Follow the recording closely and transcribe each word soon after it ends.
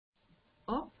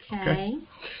Okay.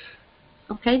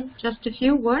 Okay, just a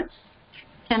few words.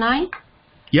 Can I?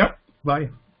 Yep, bye.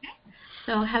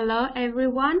 So, hello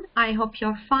everyone. I hope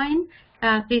you're fine.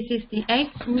 This is the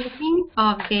 8th meeting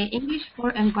of the English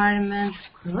for Environment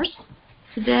course.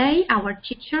 Today, our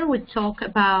teacher will talk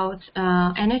about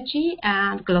energy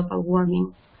and global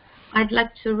warming. I'd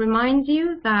like to remind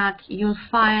you that you'll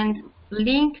find a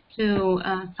link to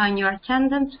sign your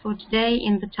attendance for today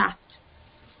in the chat.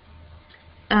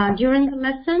 During the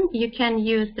lesson, you can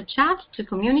use the chat to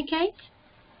communicate,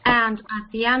 and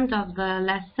at the end of the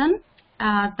lesson,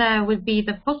 there will be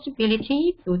the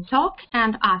possibility to talk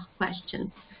and ask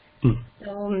questions.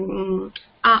 So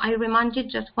I remind you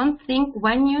just one thing: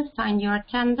 when you sign your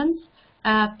attendance,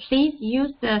 please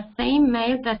use the same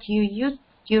mail that you used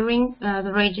during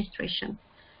the registration.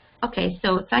 Okay,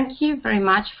 so thank you very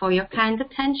much for your kind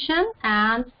attention.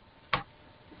 And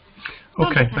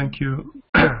okay, thank you.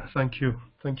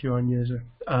 Thank you, Agnieszka.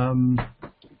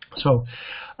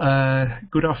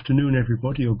 Good afternoon,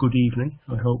 everybody, or good evening.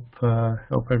 I hope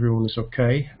everyone is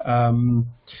okay.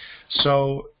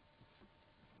 So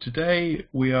today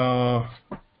we are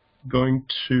going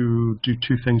to do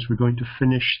two things. We're going to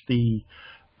finish the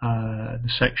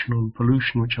section on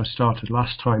pollution, which I started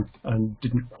last time and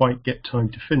didn't quite get time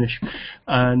to finish,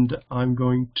 and we're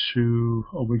going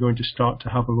to start to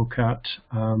have a look at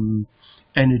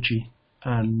energy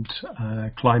and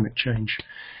climate change.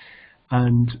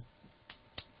 And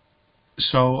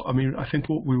so, I mean, I think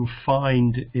what we will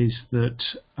find is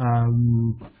that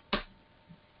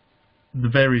the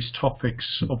various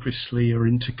topics obviously are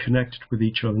interconnected with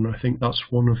each other, and I think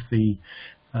that's one of the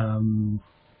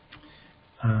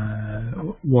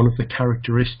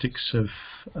characteristics of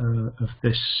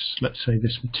this, let's say,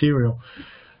 this material.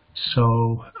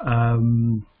 So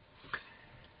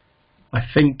I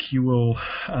think you'll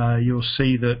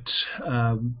see that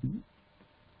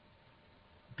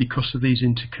because of these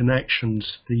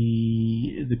interconnections,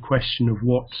 the question of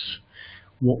what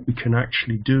we can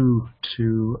actually do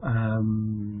to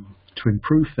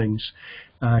improve things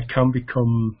can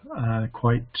become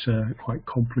quite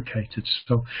complicated.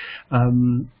 So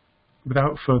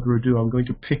without further ado, I'm going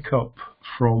to pick up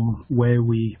from where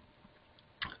we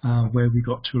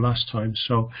got to last time.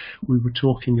 So we were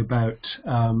talking about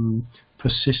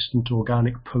persistent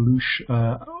organic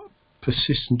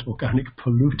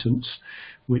pollutants,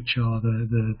 which are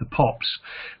the POPs,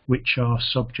 which are the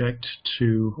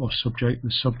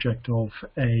subject of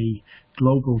a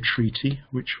global treaty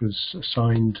which was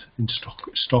signed in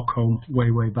Stockholm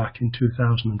way back in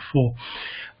 2004,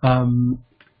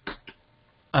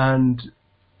 and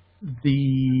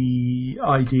the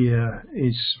idea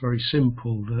is very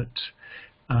simple, that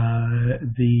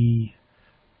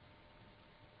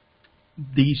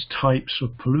these types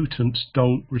of pollutants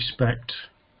don't respect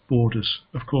borders.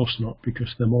 Of course not,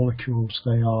 because they're molecules.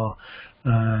 They are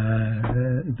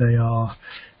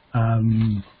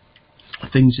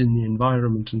things in the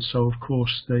environment, and so of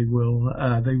course they will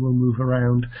move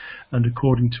around. And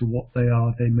according to what they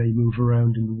are, they may move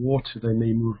around in the water. They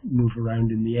may move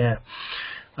around in the air.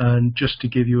 And just to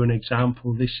give you an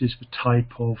example, this is the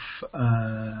type of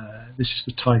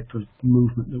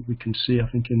movement that we can see. I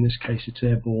think in this case it's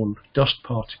airborne dust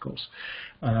particles,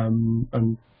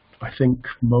 and I think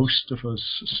most of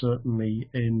us, certainly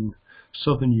in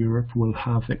southern Europe, will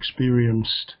have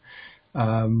experienced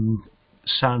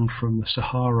sand from the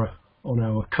Sahara on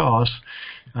our cars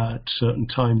at certain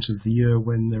times of the year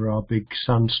when there are big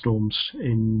sandstorms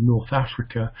in North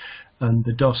Africa, and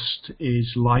the dust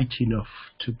is light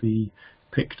enough to be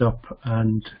picked up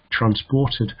and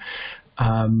transported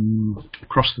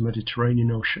across the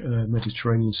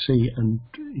Mediterranean Sea, and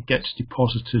it gets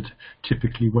deposited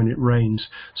typically when it rains,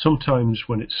 sometimes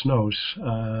when it snows.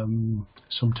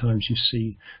 Sometimes you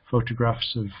see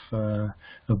photographs of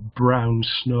brown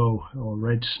snow or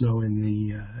red snow in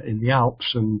the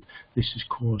Alps, and this is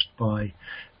caused by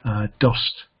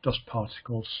dust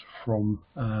particles from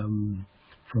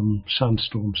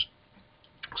sandstorms.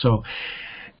 So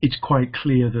it's quite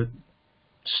clear that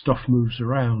stuff moves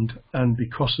around, and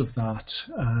because of that,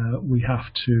 we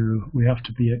have to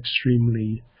be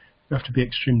extremely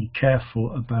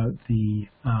careful about the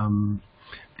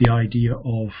idea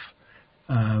of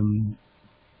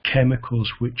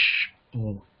chemicals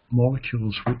or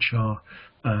molecules which are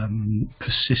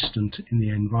persistent in the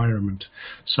environment.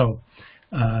 So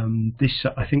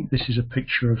I think this is a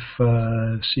picture of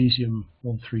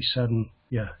cesium-137.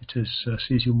 Yeah, it is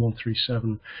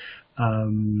cesium-137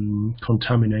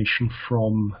 contamination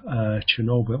from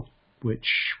Chernobyl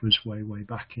which was way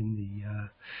back in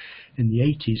the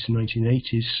 80s,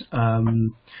 1980s.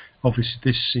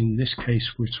 Obviously, in this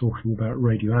case, we're talking about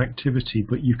radioactivity,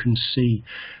 but you can see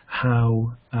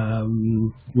how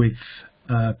with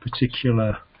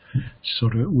particular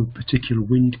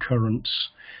wind currents,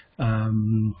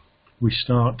 we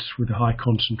start with a high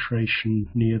concentration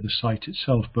near the site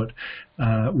itself, but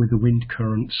with the wind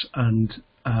currents and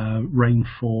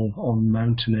rainfall on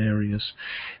mountain areas,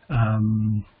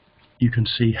 you can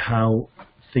see how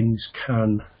things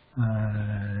can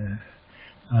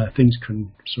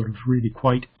sort of really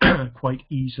quite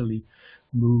easily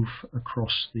move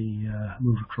across the earth,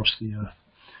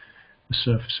 the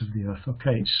surface of the earth.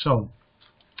 Okay,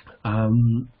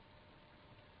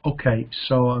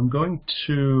 so I'm going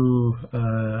to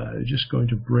just going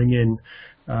to bring in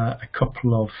a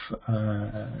couple of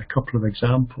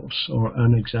examples, or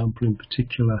an example in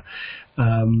particular.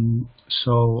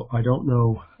 So I don't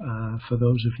know, for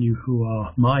those of you who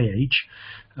are my age,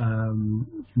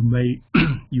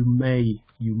 you may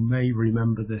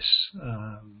remember this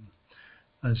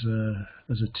as a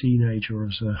teenager or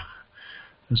as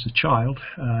a child.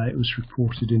 It was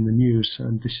reported in the news,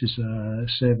 and this is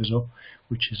Seveso,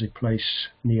 which is a place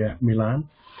near Milan,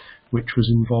 which was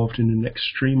involved in an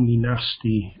extremely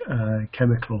nasty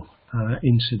chemical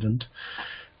incident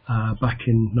back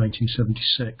in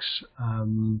 1976.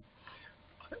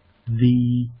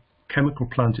 The chemical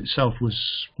plant itself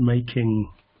was making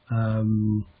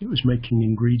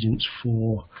ingredients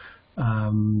for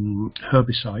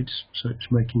herbicides, so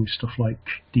it's making stuff like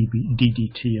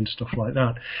DDT and stuff like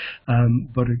that,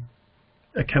 but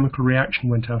a chemical reaction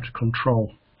went out of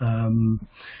control, and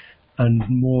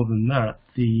more than that,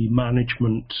 the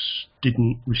management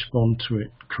didn't respond to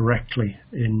it correctly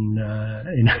in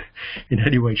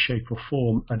any way, shape or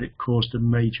form, and it caused a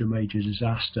major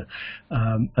disaster,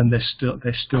 and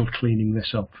they're still cleaning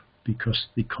this up, because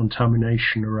the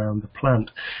contamination around the plant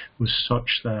was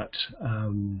such that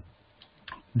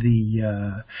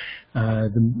the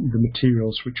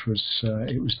materials, which was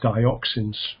it was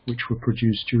dioxins, which were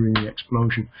produced during the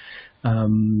explosion,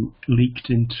 leaked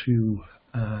into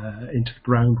the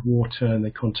groundwater, and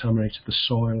they contaminated the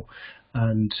soil,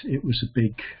 and it was a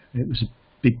big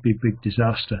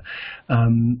disaster.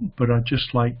 But I'd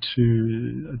just like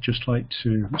to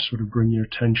sort of bring your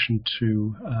attention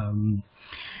to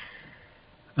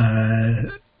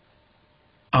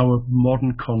our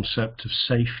modern concept of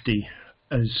safety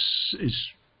is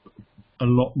a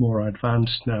lot more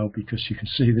advanced now, because you can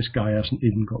see this guy hasn't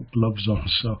even got gloves on.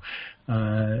 So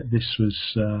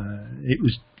it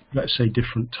was, let's say,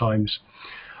 different times.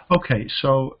 Okay,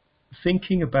 so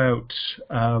thinking about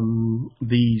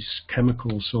these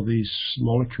chemicals, or these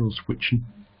molecules which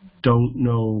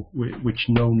know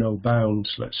no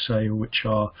bounds, let's say, or which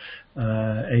are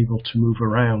able to move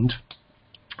around.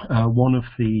 One of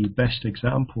the best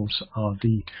examples are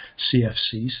the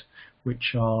CFCs,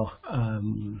 which are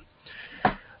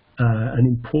an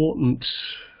important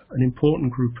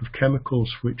group of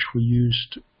chemicals which were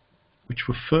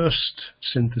first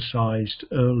synthesized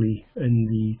early in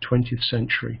the 20th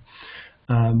century,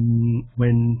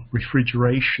 when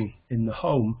refrigeration in the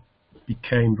home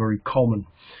became very common.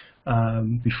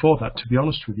 Before that, to be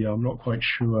honest with you, I'm not quite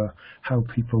sure how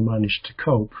people managed to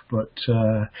cope, but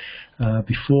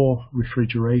before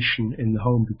refrigeration in the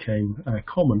home became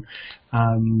common,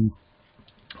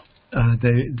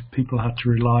 people had to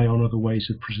rely on other ways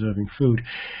of preserving food.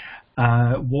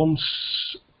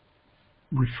 Once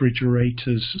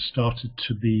refrigerators started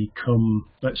to become,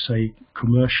 let's say,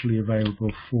 commercially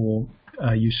available for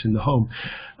use in the home,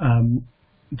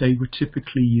 they were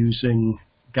typically using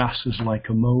gases like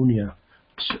ammonia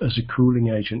as a cooling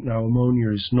agent. Now,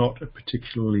 ammonia is not a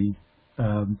particularly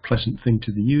pleasant thing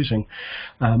to be using.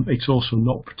 It's also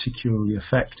not particularly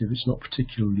effective. It's not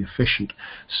particularly efficient.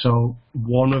 So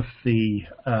one of the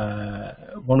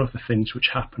things which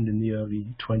happened in the early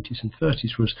 20s and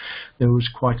 30s was there was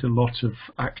quite a lot of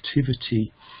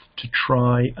activity to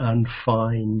try and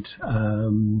find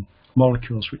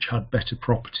molecules which had better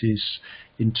properties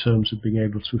in terms of being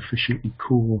able to efficiently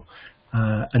cool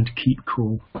and keep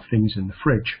cool things in the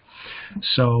fridge.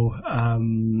 So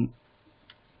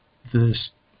the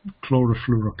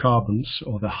chlorofluorocarbons,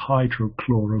 or the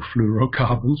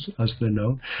hydrochlorofluorocarbons as they're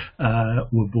known,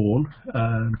 were born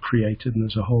and created, and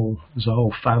there's a whole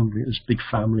family, there's a big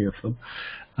family of them,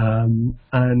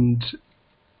 and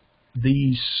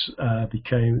these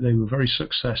they were very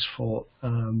successful,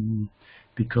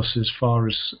 because as far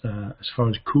as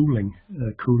cooling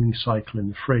cycle in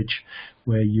the fridge,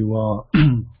 where you are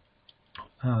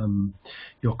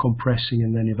you're compressing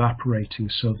and then evaporating,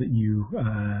 so that you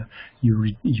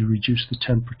reduce the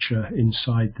temperature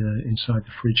inside the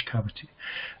fridge cavity.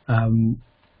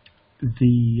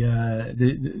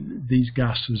 These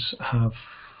gases have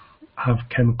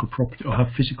chemical property, or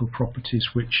have physical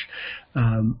properties, which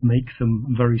make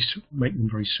them very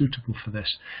suitable for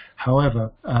this.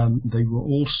 However, they were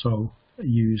also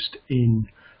used in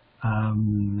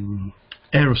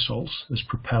aerosols as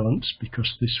propellants,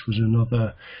 because this was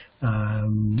another,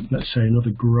 let's say, another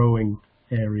growing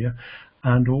area,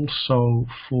 and also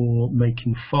for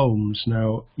making foams.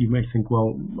 Now, you may think,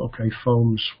 well, okay,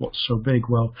 foams, what's so big?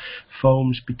 Well,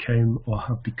 foams became, or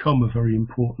have become, a very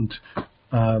important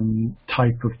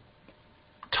type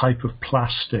of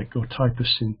plastic, or type of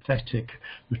synthetic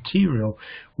material,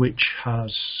 which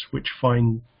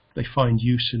they find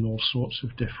use in all sorts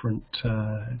of different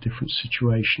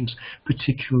situations,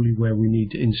 particularly where we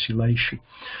need insulation.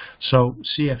 So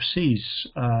CFCs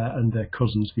and their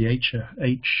cousins, the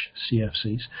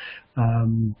HCFCs,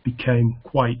 became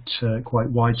quite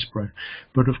widespread.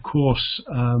 But of course,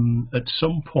 at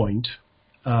some point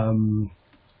in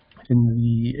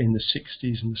the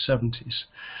 60s and the 70s,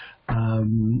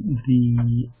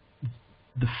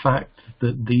 the fact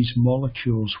that these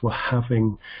molecules were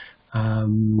having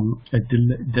a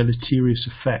deleterious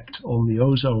effect on the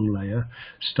ozone layer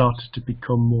started to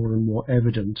become more and more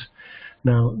evident.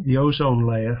 Now, the ozone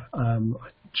layer,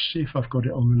 see if I've got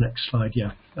it on the next slide.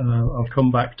 Yeah, I'll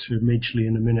come back to Midgley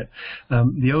in a minute.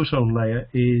 The ozone layer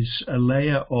is a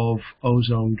layer of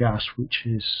ozone gas, which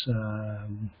is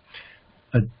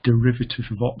a derivative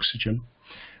of oxygen,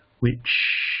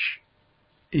 which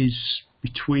is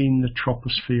between the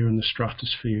troposphere and the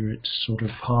stratosphere. It's sort of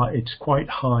high, it's quite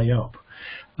high up,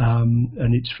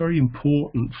 and it's very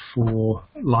important for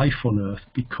life on Earth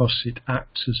because it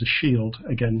acts as a shield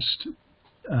against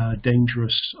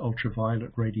dangerous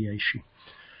ultraviolet radiation.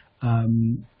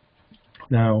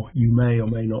 Now, you may or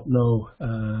may not know,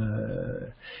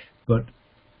 but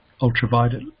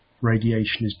ultraviolet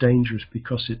radiation is dangerous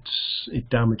because it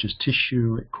damages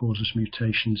tissue, it causes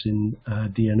mutations in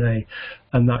DNA,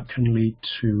 and that can lead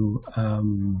to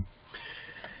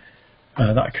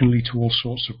all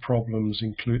sorts of problems,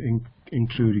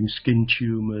 including skin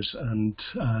tumours and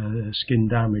skin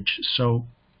damage. So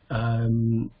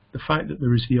the fact that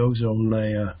there is the ozone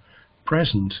layer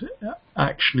present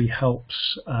actually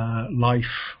helps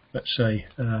life. Let's say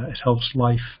it helps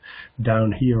life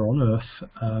down here on Earth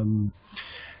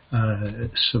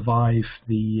survive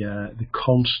the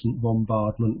constant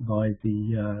bombardment by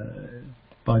the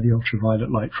ultraviolet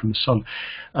light from the sun.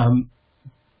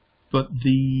 But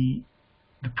the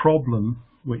problem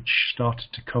which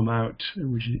started to come out,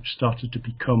 which started to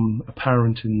become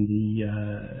apparent in the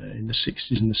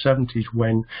 60s and the 70s,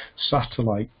 when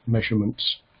satellite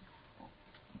measurements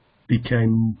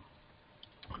became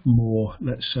more,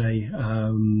 let's say,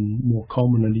 more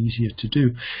common and easier to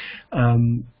do.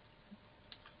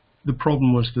 The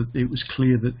problem was that it was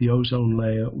clear that the ozone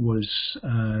layer was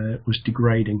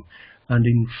degrading, and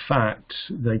in fact,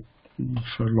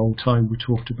 for a long time we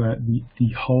talked about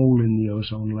the hole in the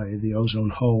ozone layer, the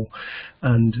ozone hole,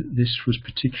 and this was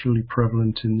particularly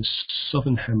prevalent in the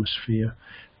southern hemisphere,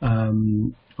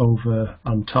 over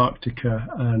Antarctica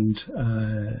and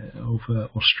over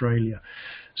Australia.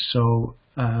 So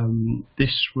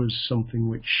this was something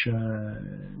which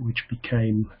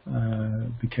became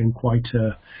quite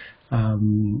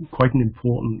an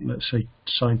important, let's say,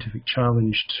 scientific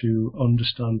challenge to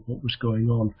understand what was going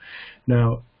on.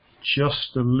 Now,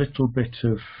 just a little bit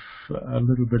of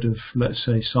let's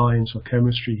say science or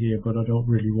chemistry here, but I don't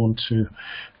really want to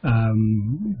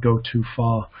go too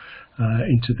far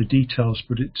into the details.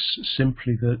 But it's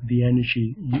simply that the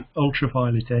energy,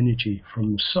 ultraviolet energy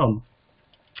from the sun,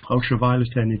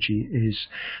 ultraviolet energy is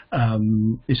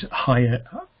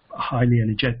highly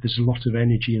energetic. There's a lot of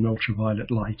energy in ultraviolet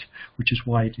light, which is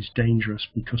why it is dangerous,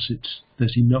 because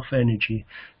there's enough energy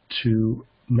to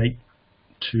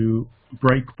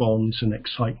break bonds and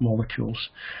excite molecules.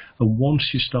 And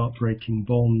once you start breaking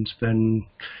bonds, then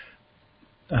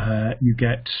you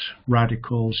get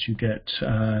radicals, you get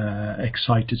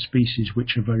excited species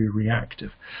which are very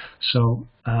reactive. So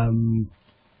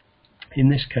in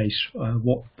this case,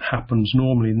 what happens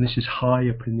normally, and this is high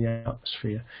up in the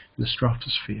atmosphere, in the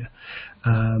stratosphere,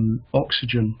 an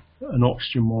oxygen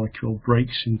molecule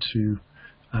breaks into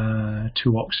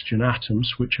two oxygen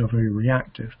atoms, which are very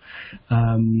reactive.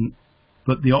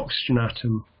 But the oxygen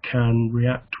atom can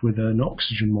react with an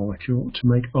oxygen molecule to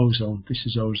make ozone. This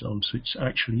is ozone, so it's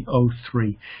actually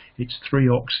O3. It's three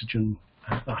oxygen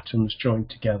atoms joined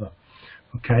together.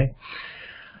 Okay.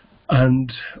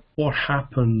 And what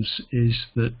happens is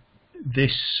that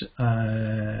this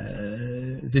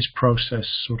this process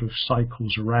sort of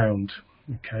cycles around.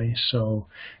 Okay, so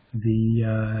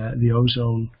the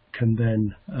ozone can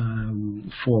then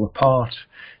fall apart.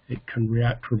 It can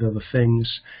react with other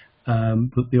things,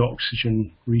 but the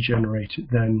oxygen regenerated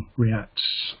then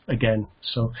reacts again.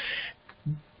 So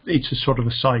it's a sort of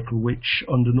a cycle which,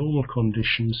 under normal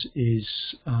conditions,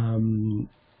 is in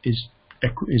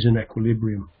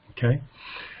equilibrium. Okay.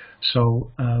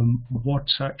 So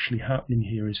what's actually happening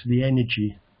here is the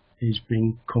energy is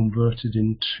being converted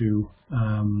into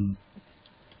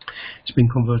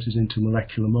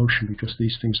molecular motion, because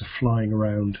these things are flying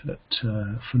around at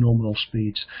phenomenal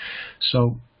speeds.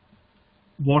 So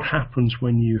what happens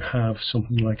when you have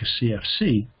something like a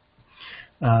CFC,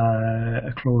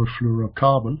 a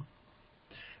chlorofluorocarbon?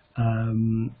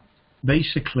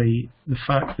 Basically, the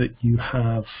fact that you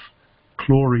have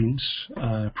chlorines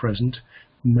present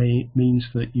means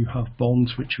that you have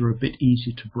bonds which are a bit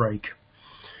easy to break,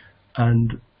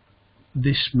 and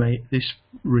this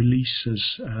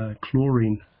releases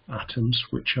chlorine atoms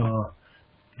which are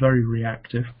very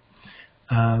reactive,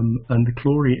 and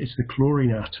it's the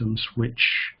chlorine atoms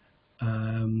which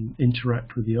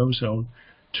interact with the ozone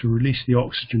to release the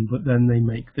oxygen, but then they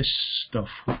make this stuff,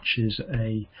 which is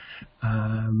a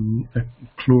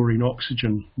chlorine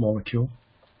oxygen molecule,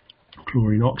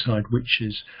 chlorine oxide, which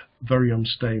is very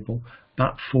unstable.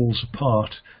 That falls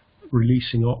apart,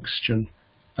 releasing oxygen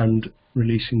and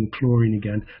releasing the chlorine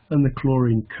again, and the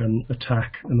chlorine can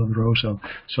attack another ozone.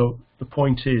 So the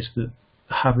point is that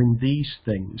having these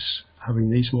things, having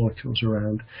these molecules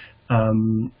around,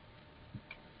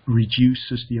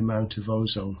 reduces the amount of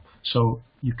ozone. So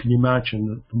you can imagine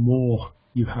that the more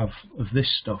you have of this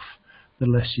stuff, the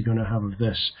less you're going to have of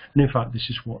this. And in fact, this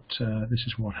is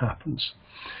what happens.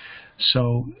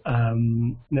 So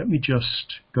let me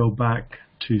just go back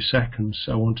 2 seconds.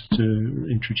 I wanted to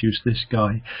introduce this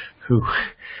guy who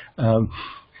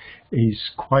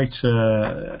is quite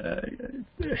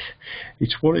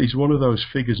he's one of those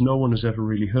figures. No one has ever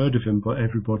really heard of him, but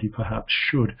everybody perhaps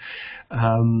should,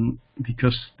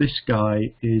 because this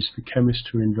guy is the chemist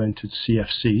who invented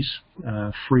CFCs,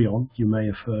 Freon, you may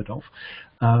have heard of,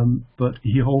 but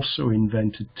he also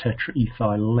invented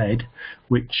tetraethyl lead,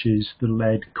 which is the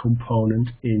lead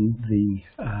component in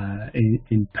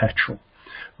in petrol.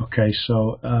 Okay,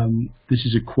 so this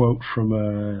is a quote from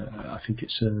I think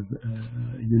it's a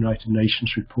United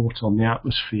Nations report on the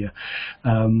atmosphere.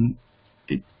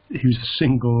 He was the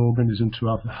single organism to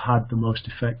have had the most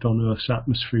effect on Earth's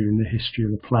atmosphere in the history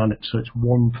of the planet. So it's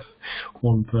one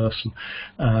person.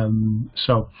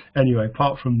 So anyway,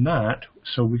 apart from that,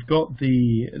 so we've got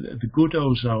the good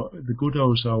ozone. The good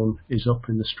ozone is up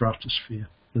in the stratosphere,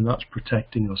 and that's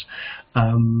protecting us.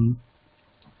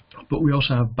 But we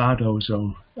also have bad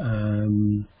ozone.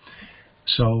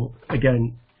 So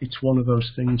again, it's one of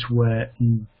those things where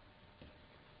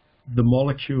the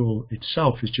molecule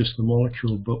itself is just the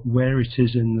molecule, but where it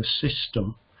is in the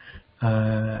system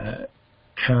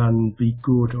can be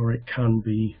good, or it can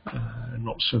be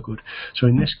not so good. So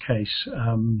in this case,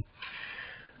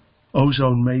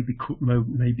 ozone may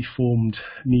be formed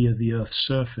near the Earth's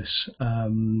surface,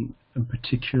 and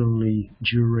particularly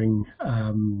during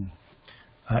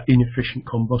inefficient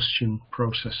combustion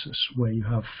processes where you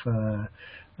have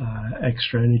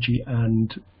extra energy,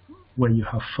 and where you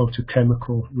have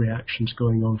photochemical reactions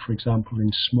going on, for example, in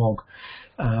smog.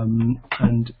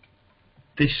 And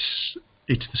it's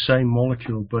the same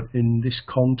molecule, but in this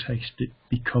context it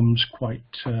becomes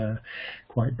quite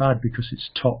bad, because it's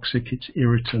toxic, it's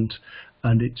irritant,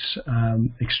 and it's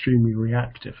extremely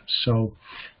reactive. So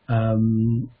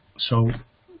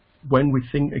when we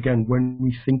think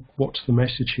what's the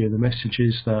message here? The message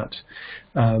is that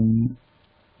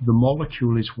the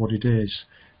molecule is what it is,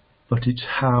 but it's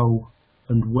how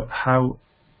and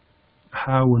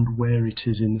where it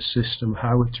is in the system,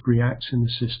 how it reacts in the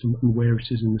system, and where it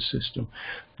is in the system,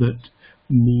 that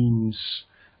means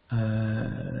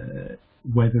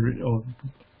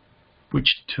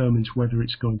which determines whether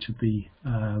it's going to be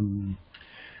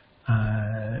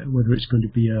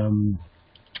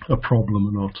a problem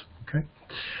or not.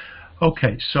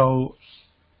 Okay, so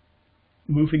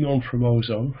moving on from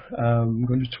ozone, I'm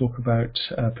going to talk about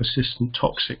persistent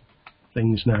toxic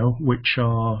things now, which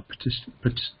are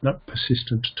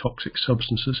persistent toxic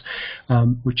substances,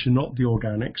 which are not the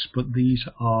organics, but these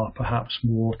are perhaps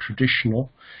more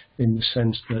traditional in the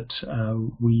sense that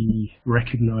we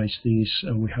recognize these,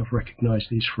 and we have recognized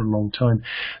these for a long time.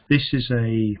 This is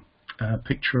a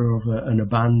picture of an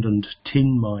abandoned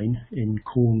tin mine in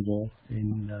Cornwall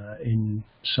in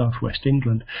southwest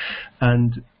England,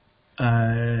 and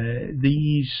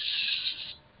these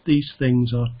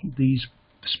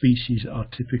species are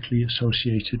typically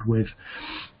associated with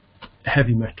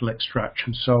heavy metal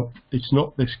extraction. So it's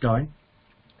not this guy,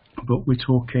 but we're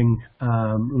talking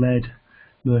lead,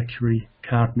 mercury,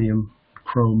 cadmium,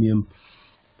 chromium,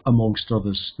 amongst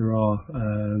others. There are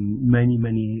many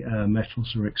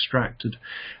metals are extracted,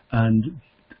 and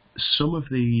some of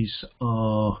these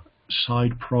are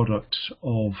side products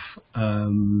of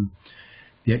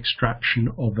the extraction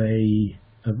of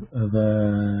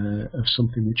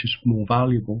something which is more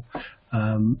valuable,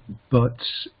 but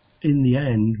in the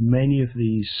end, many of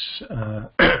these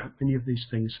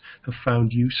things have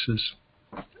found uses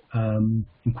in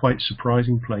quite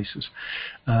surprising places,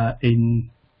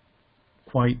 in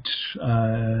quite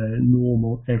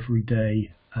normal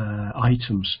everyday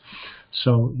items.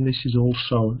 So this is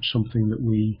also something that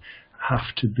we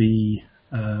have to be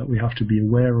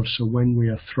aware of. So when we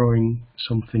are throwing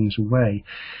some things away,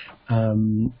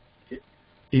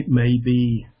 it may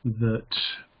be that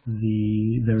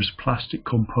there's a plastic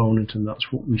component, and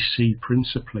that's what we see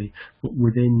principally. But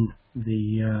within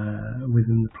the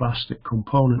plastic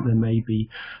component, there may be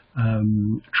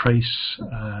trace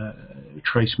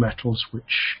metals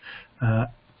which,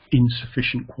 in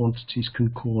sufficient quantities, can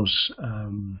cause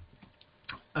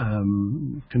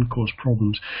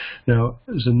problems. Now,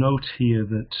 there's a note here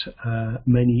that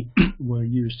many were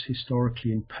used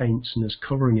historically in paints and as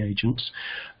colouring agents.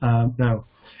 Now,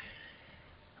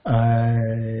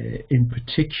 in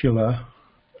particular,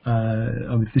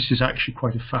 I mean, this is actually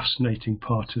quite a fascinating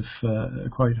part of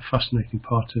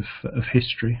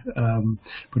history.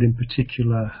 But in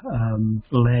particular,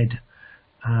 lead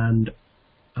and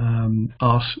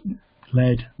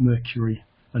lead, mercury,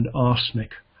 and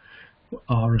arsenic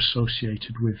are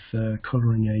associated with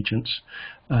colouring agents,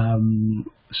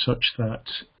 such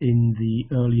that in the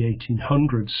early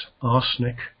 1800s,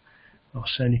 arsenic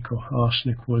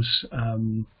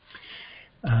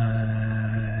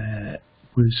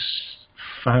was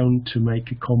found to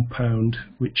make a compound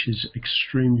which is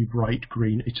extremely bright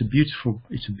green. It's a beautiful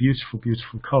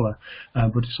colour,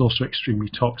 but it's also extremely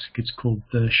toxic. It's called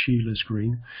Scheele's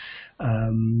green,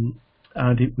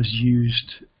 and it was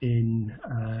used in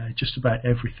just about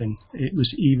everything. It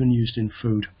was even used in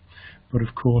food. But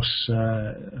of course,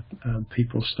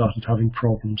 people started having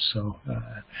problems. So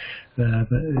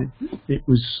it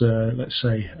was, let's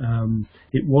say,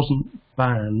 it wasn't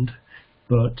banned,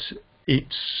 but the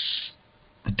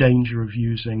danger of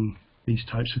using these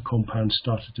types of compounds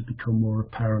started to become more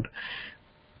apparent.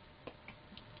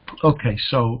 Okay,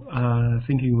 so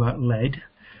thinking about lead.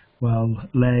 Well,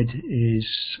 lead is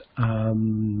a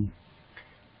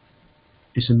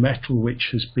metal which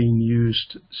has been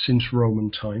used since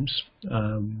Roman times.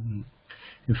 In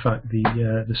fact,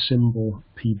 the symbol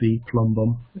Pb,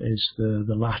 plumbum, is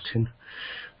the Latin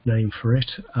name for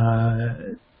it.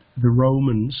 The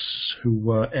Romans, who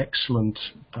were excellent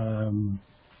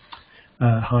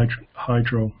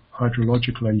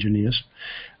hydrological engineers,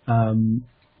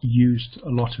 used a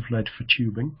lot of lead for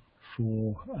tubing,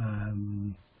 for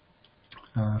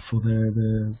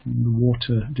the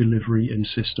water delivery in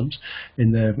systems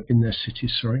in their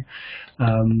cities. Sorry,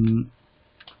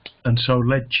 and so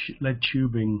lead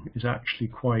tubing is actually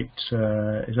quite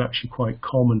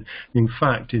common. In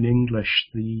fact, in English,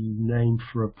 the name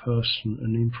for a person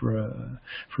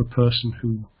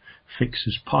who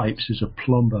fixes pipes is a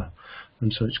plumber,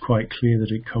 and so it's quite clear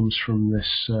that it comes from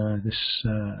this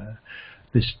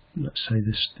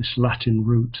Latin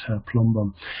root,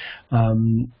 plumbum.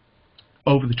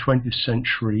 Over the 20th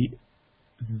century,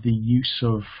 the use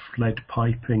of lead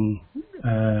piping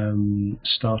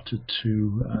started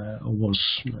to,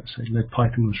 lead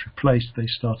piping was replaced. They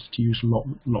started to use a lot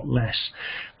less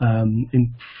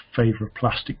in favour of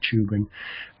plastic tubing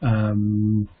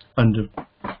and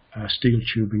steel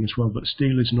tubing as well. But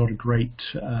steel is not a great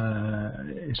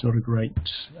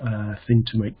thing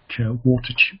to make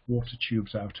water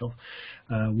tubes out of,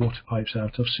 water pipes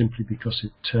out of, simply because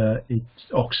it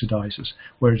oxidizes,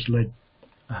 whereas lead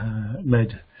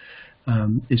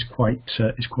is quite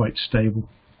stable.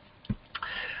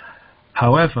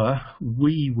 However,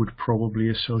 we would probably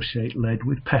associate lead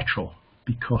with petrol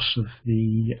because of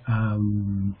the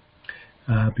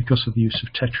use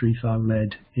of tetraethyl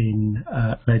lead in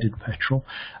leaded petrol.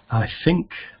 I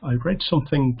think I read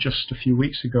something just a few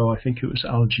weeks ago. I think it was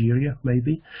Algeria,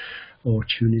 maybe, or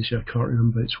Tunisia. I can't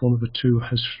remember. It's one of the two.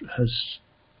 Has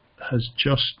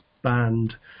just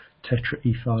banned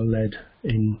tetraethyl lead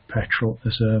in petrol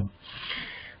as an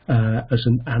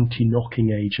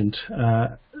anti-knocking agent.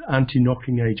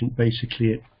 Anti-knocking agent,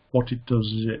 basically, what it does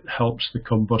is it helps the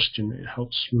combustion. It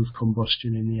helps smooth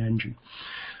combustion in the engine.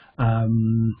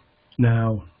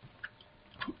 Now,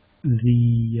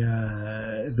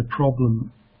 the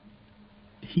problem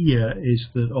here is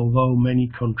that although many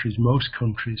countries, most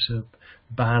countries, have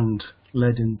banned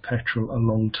lead in petrol a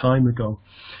long time ago,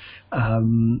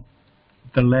 the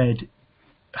lead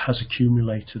has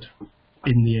accumulated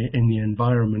in the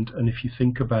environment, and if you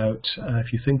think about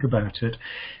it,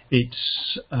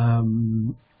 it's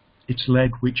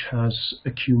lead which has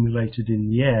accumulated in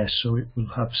the air, so it will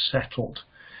have settled.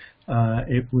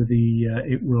 It will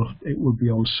be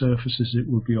on surfaces. It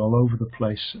will be all over the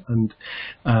place, and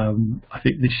I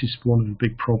think this is one of the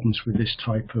big problems with this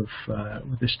type of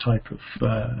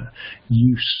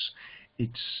use.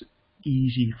 It's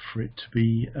easy for it to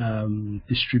be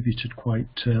distributed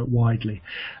quite widely.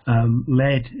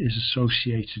 Lead is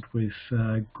associated with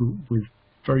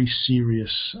very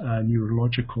serious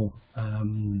neurological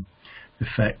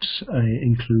effects,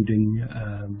 including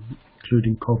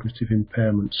cognitive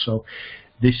impairment. So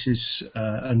this is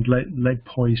and lead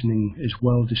poisoning is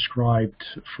well described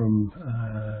from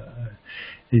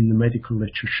in the medical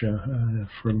literature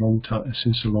for a long time,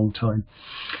 since a long time.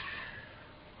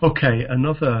 Okay,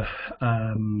 another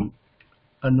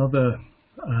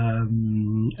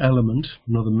element,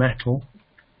 another metal,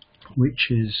 which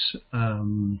is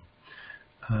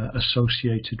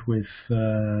associated with,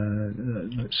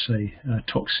 let's say,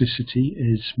 toxicity,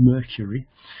 is mercury.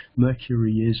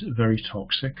 Mercury is very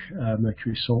toxic.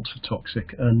 Mercury salts are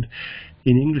toxic, and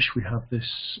in English we have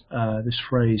this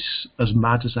phrase, "as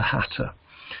mad as a hatter,"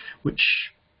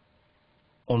 which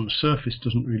on the surface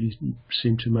doesn't really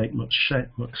seem to make much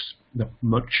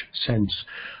sense.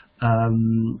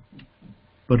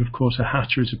 But of course, a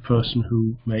hatter is a person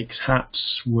who makes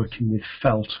hats working with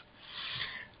felt,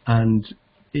 and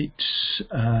it's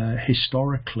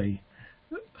historically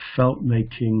felt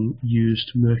making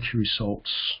used mercury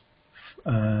salts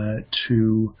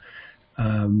to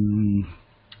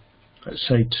let's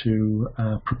say to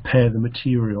prepare the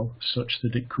material such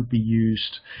that it could be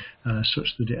used,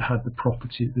 such that it had the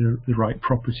right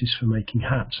properties for making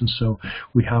hats. And so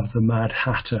we have the Mad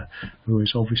Hatter, who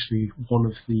is obviously one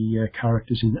of the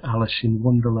characters in Alice in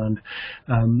Wonderland.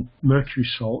 Mercury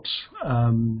salts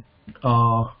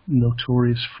are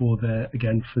notorious for the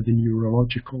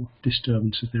neurological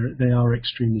disturbances. They are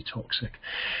extremely toxic.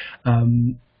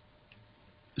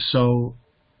 So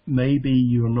maybe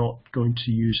you're not going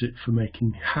to use it for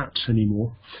making hats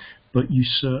anymore, but you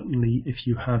certainly, if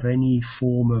you have any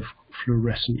form of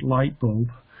fluorescent light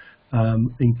bulb,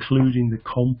 including the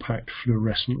compact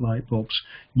fluorescent light bulbs,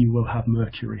 you will have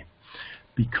mercury,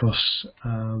 because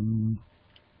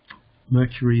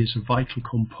mercury is a vital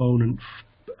component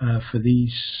for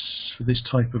this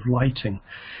type of lighting,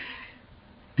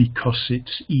 because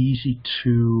it's easy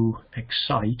to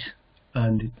excite,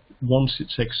 and once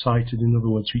it's excited, in other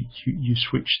words, you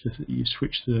switch the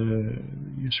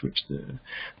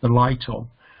light on.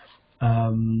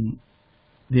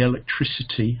 The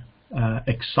electricity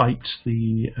excites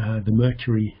the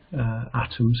mercury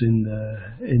atoms in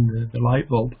the light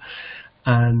bulb,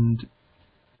 and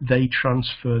they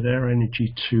transfer their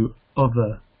energy to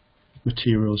other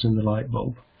materials in the light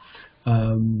bulb,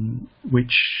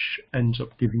 which ends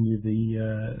up giving you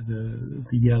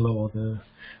the yellow or the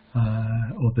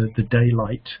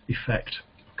daylight effect.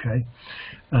 Okay,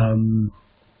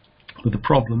 but the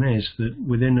problem is that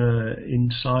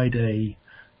inside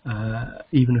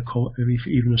even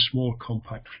a small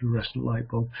compact fluorescent light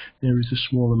bulb, there is a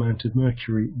small amount of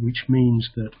mercury, which means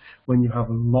that when you have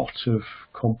a lot of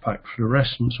compact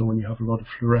fluorescence, or when you have a lot of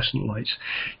fluorescent lights,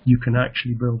 you can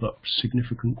actually build up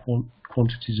significant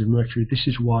quantities of mercury. This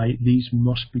is why these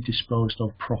must be disposed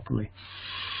of properly.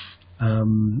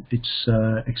 It's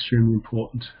extremely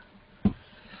important.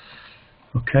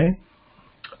 Okay.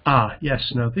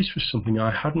 Yes. Now this was something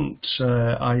I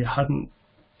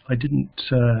didn't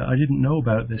know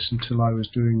about this until I was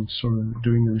doing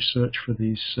the research for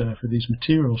these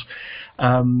materials.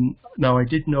 Now I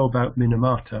did know about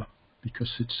Minamata,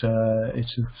 because it's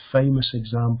a famous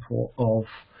example of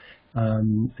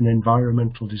an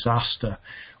environmental disaster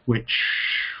which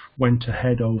went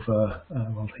ahead over,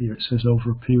 well, here it says over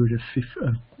a period of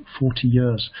 40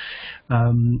 years.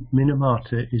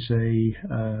 Minamata is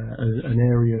an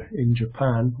area in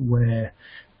Japan where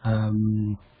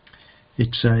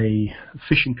it's a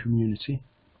fishing community,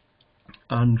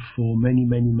 and for many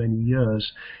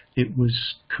years it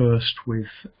was cursed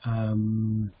with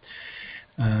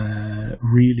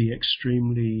really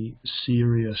extremely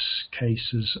serious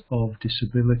cases of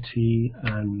disability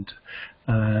and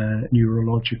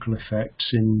neurological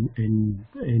effects in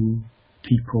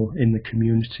people in the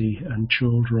community and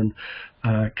children,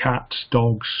 cats,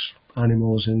 dogs,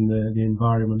 animals in the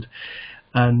environment.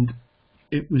 And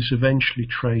it was eventually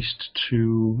traced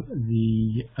to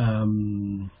a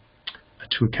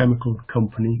chemical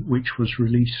company which was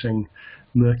releasing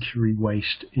mercury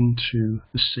waste into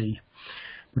the sea.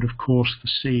 But of course the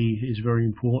sea is very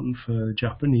important for the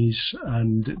Japanese,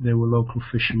 and there were local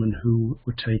fishermen who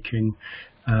were taking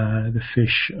the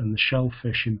fish, and the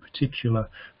shellfish in particular,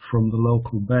 from the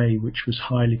local bay, which was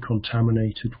highly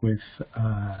contaminated with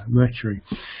mercury.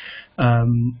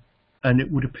 And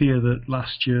it would appear that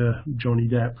last year Johnny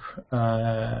Depp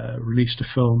released a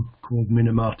film called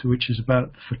Minamata, which is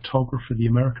about the photographer, the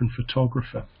American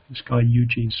photographer, this guy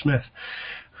Eugene Smith,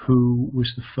 who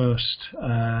was the first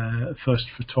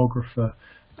photographer,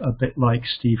 a bit like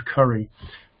Steve Curry,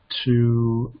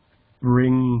 to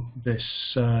bring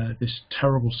this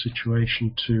terrible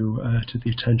situation to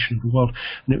the attention of the world.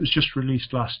 And it was just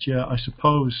released last year. I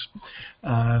suppose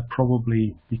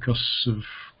probably because of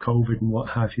COVID and what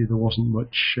have you, there wasn't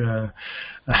much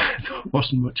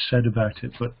said about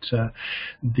it. But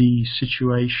the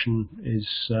situation is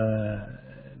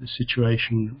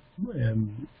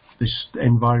this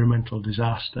environmental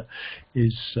disaster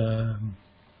is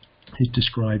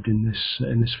described in this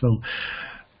film.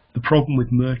 The problem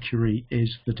with mercury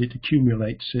is that it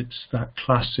accumulates. It's that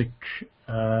classic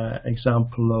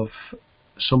example of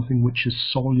something which is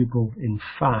soluble in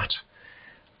fat,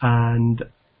 and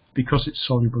because it's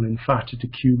soluble in fat, it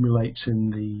accumulates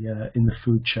in the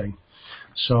food chain.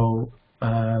 So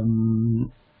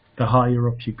the higher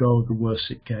up you go, the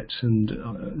worse it gets. And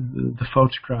the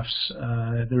photographs,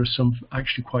 there are some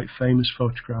actually quite famous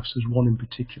photographs. There's one in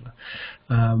particular,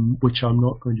 which I'm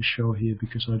not going to show here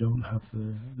because I don't have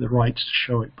the rights to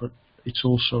show it, but it's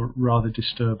also rather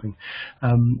disturbing.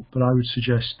 But I would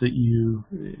suggest that you,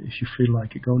 if you feel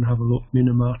like it, go and have a look.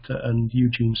 Minamata and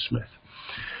Eugene Smith.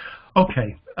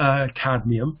 Okay,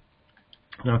 cadmium.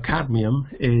 Now cadmium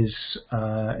is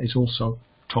also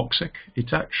toxic.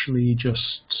 It's actually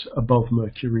just above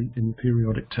mercury in the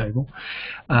periodic table,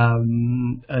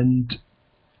 and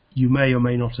you may or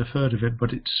may not have heard of it,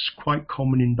 but it's quite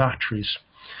common in batteries.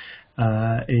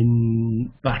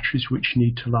 In batteries which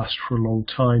need to last for a long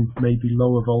time, maybe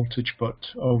lower voltage,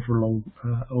 but over a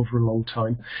long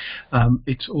time.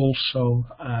 It's also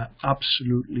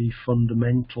absolutely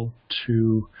fundamental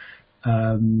to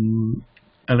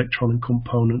electronic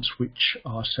components which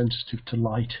are sensitive to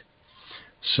light.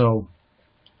 So,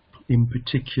 in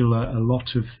particular, a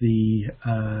lot of the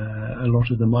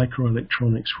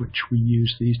microelectronics which we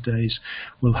use these days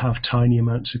will have tiny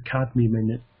amounts of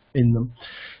cadmium in them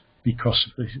because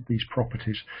of these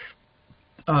properties.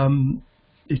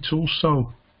 It's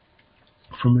also,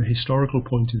 from a historical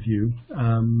point of view,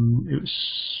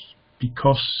 it's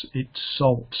because it's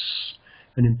salts,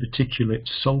 and in particular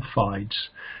its sulfides,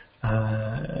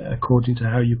 according to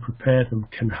how you prepare them,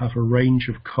 can have a range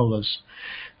of colours.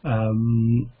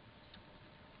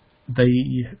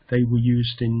 They were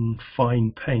used in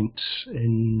fine paints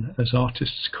as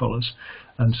artists' colours,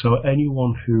 and so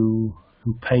anyone who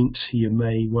paints here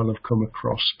may well have come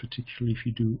across, particularly if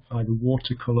you do either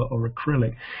watercolour or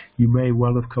acrylic, you may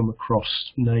well have come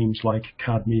across names like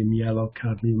cadmium yellow,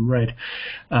 cadmium red.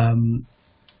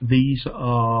 These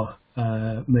are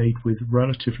made with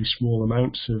relatively small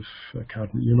amounts of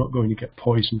cadmium. You're not going to get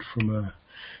poisoned from a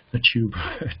tube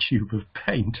of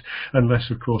paint, unless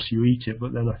of course you eat it,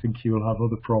 but then I think you'll have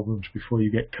other problems before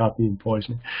you get cadmium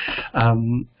poisoning.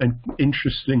 And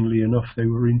interestingly enough, they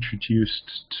were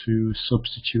introduced to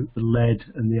substitute the lead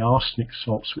and the arsenic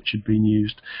salts which had been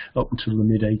used up until the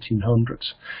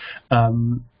mid-1800s.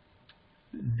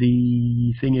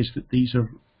 The thing is that these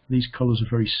colours are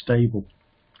very stable,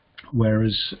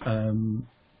 whereas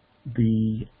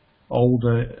the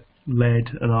older lead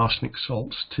and arsenic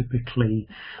salts typically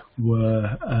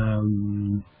were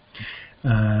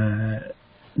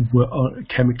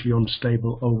chemically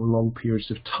unstable over long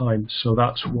periods of time. So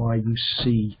that's why you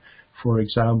see, for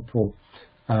example,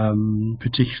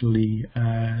 particularly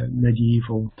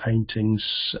medieval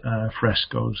paintings,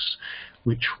 frescoes,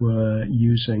 which were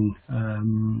using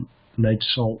lead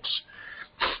salts.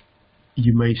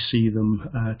 You may see them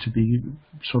to be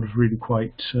sort of really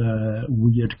quite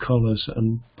weird colours,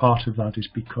 and part of that is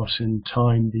because in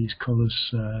time these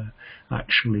colours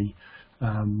actually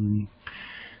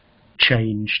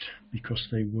changed because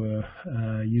they were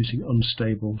using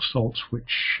unstable salts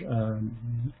which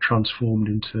transformed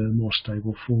into more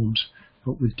stable forms,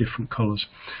 but with different colours.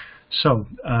 So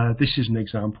this is an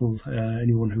example.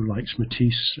 Anyone who likes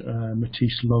Matisse,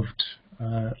 Matisse loved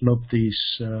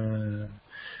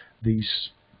these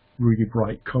really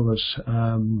bright colours.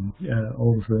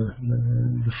 All of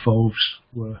the fauves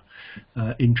were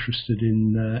interested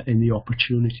in the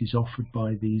opportunities offered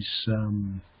by these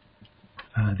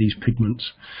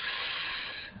pigments.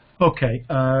 Okay,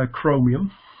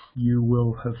 chromium. You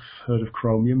will have heard of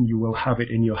chromium. You will have it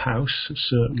in your house,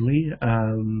 certainly.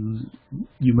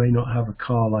 You may not have a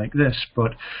car like this,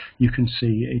 but you can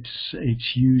see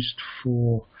it's used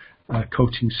for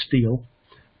coating steel,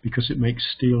 because it makes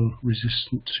steel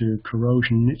resistant to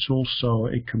corrosion.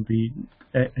 It can be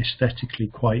aesthetically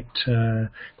quite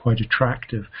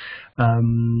attractive.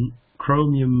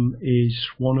 Chromium is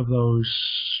one of those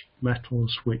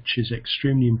metals which is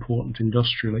extremely important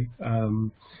industrially.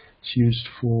 It's used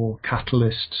for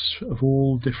catalysts of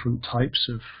all different types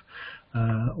of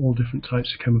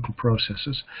chemical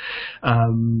processes,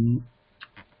 and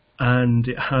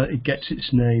it gets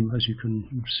its name, as you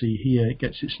can see here. It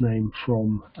gets its name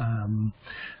from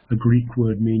a Greek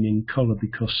word meaning colour,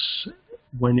 because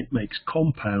when it makes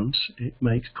compounds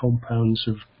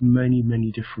of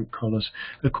many different colours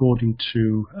according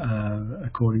to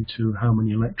how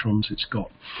many electrons it's got.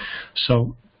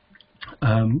 So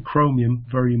chromium,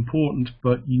 very important,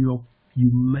 but you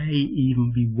may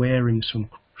even be wearing some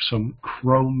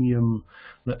chromium,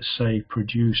 let's say,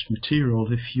 produced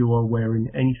material if you are wearing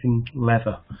anything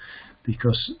leather,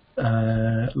 because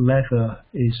leather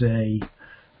is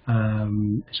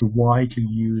it's a widely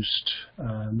used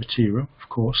material. Of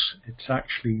course, it's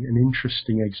actually an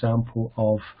interesting example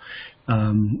of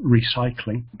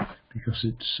recycling, because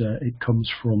it comes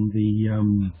from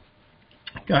the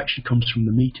actually comes from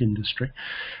the meat industry.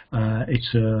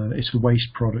 It's a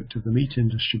waste product of the meat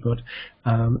industry, but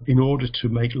in order to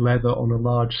make leather on a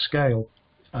large scale,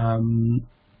 around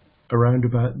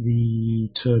about the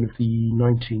turn of the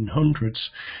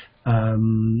 1900s,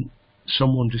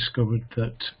 someone discovered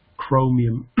that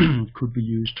chromium could be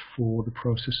used for the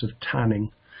process of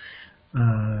tanning,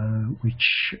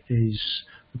 which is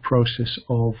the process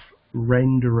of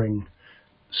rendering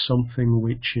something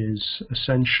which is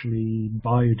essentially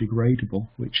biodegradable,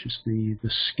 which is the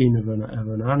skin of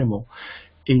an animal,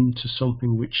 into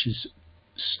something which is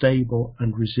stable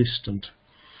and resistant.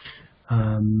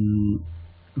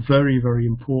 Very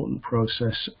important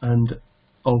process, and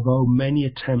although many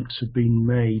attempts have been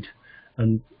made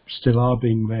and still are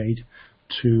being made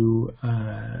to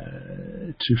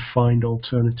find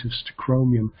alternatives to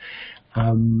chromium,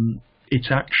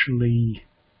 it's actually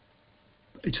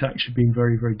been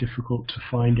very difficult to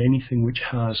find anything which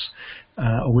has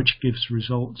or which gives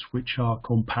results which are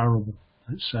comparable,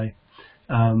 let's say.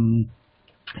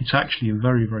 It's actually a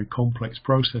very complex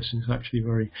process. It's actually a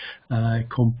very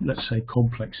let's say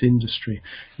complex industry,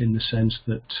 in the sense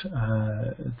that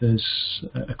there's,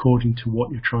 according to what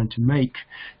you're trying to make,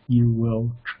 you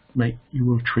will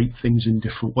treat things in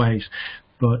different ways.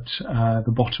 But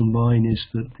the bottom line is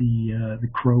that the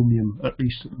chromium, at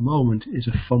least at the moment, is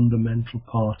a fundamental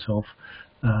part of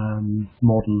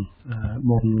modern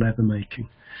leather making.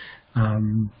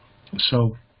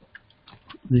 So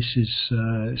this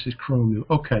is chromium.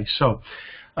 Okay, so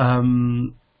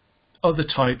other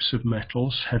types of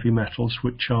metals, heavy metals,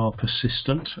 which are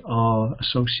persistent, are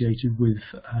associated with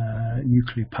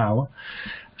nuclear power.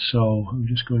 So I'm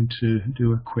just going to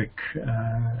do a quick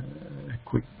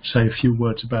say a few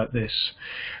words about this.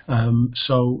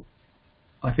 So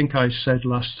I think I said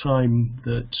last time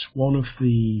that one of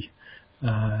the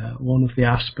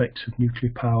aspects of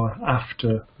nuclear power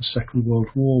after the Second World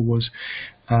War was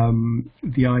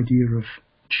the idea of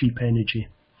cheap energy.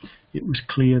 It was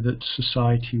clear that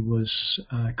society was,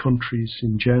 countries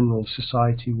in general,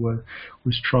 society was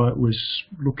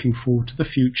looking forward to the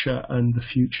future, and the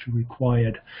future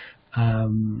required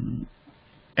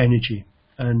energy.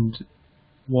 And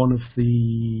one of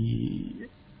the,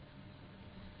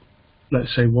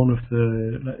 let's say, one of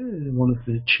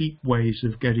the cheap ways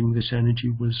of getting this energy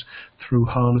was through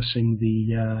harnessing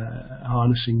the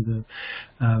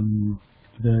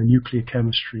nuclear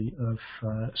chemistry of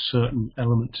certain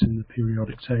elements in the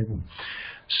periodic table.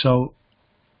 So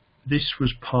this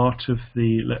was part of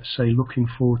the, let's say, looking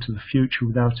forward to the future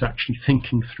without actually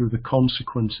thinking through the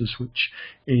consequences, which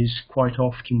is quite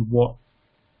often what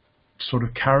sort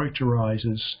of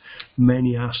characterizes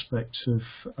many aspects of,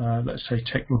 let's say,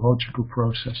 technological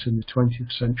process in the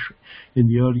 20th century, in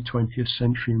the early 20th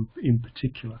century in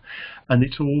particular. And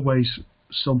it's always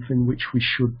something which we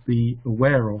should be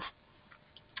aware of.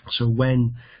 So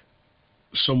when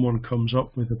someone comes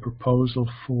up with a proposal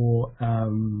for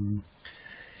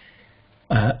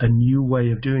a new way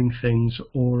of doing things,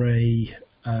 or an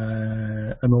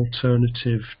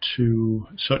alternative to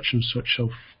such and such, so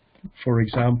for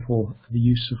example, the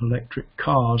use of electric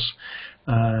cars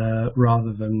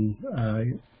rather than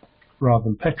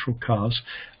petrol cars.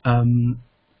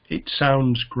 It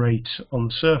sounds great on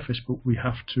the surface, but we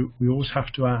always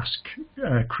have to ask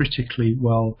critically,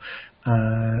 well,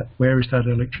 where is that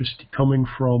electricity coming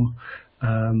from?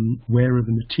 Where are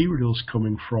the materials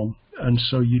coming from? And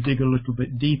so you dig a little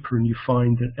bit deeper and you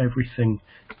find that everything,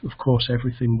 of course,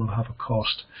 everything will have a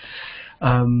cost.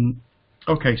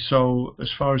 Okay, so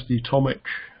as far as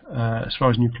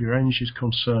nuclear energy is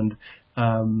concerned,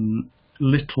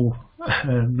 little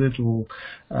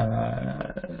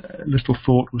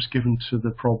thought was given to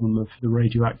the problem of the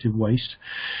radioactive waste,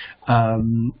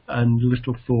 and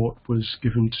little thought was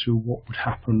given to what would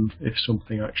happen if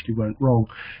something actually went wrong,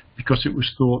 because it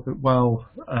was thought that, well,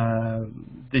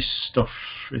 this stuff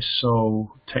is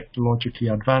so technologically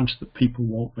advanced that people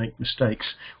won't make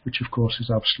mistakes, which of course is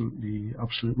absolute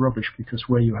rubbish, because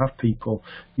where you have people,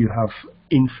 you have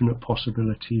infinite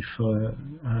possibility for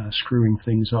screwing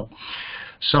things up.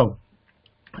 So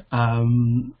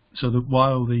that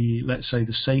while let's say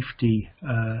the safety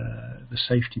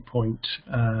point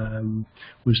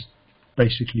was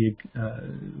basically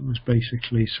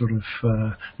sort of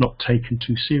not taken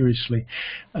too seriously,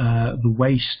 the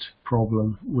waste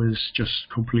problem was just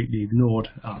completely ignored.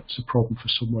 It's a problem for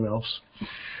someone else.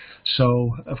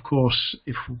 So, of course,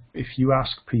 if you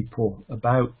ask people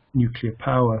about nuclear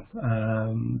power,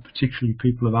 particularly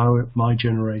people of our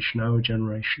generation,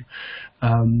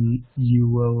 you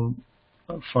will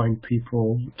find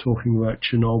people talking about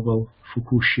Chernobyl,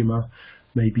 Fukushima,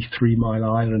 maybe 3 Mile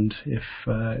Island if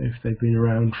they've been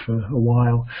around for a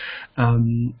while,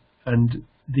 and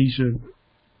these are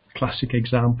classic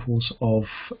examples of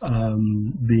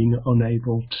being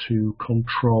unable to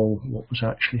control what was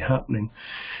actually happening,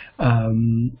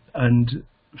 and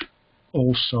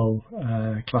also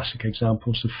classic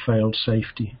examples of failed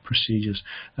safety procedures.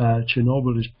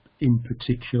 Chernobyl in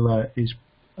particular is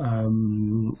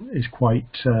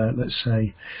quite, let's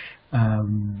say,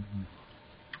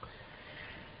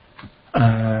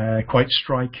 quite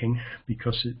striking,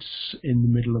 because it's in the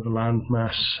middle of a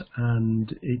landmass,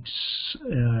 and it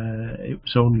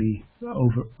was only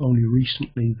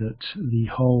recently that the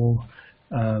whole,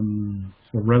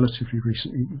 relatively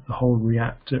recently, the whole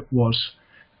reactor was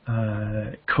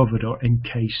covered or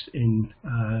encased in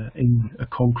a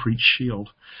concrete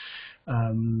shield.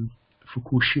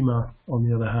 Fukushima, on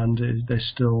the other hand, they're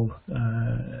still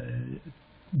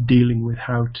dealing with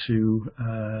how to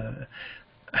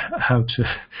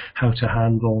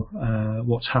handle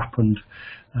what's happened,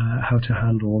 how to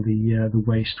handle the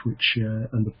waste which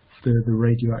and the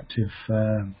radioactive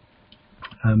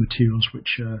materials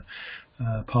which are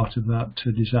part of that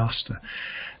disaster.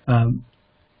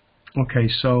 Okay,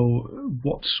 so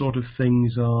what sort of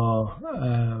things are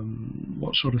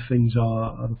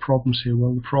the problems here?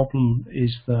 Well, the problem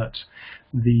is that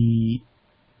the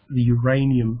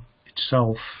uranium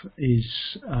itself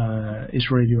is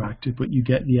radioactive, but you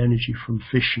get the energy from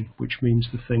fission, which means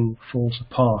the thing falls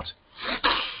apart.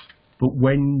 But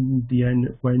when the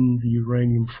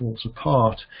uranium falls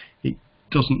apart, it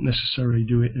doesn't necessarily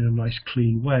do it in a nice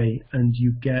clean way, and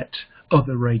you get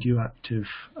other radioactive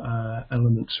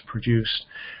elements produced.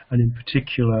 And in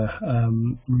particular,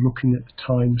 looking at the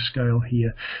time scale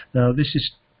here, now this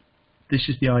is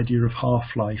the idea of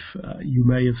half-life. You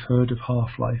may have heard of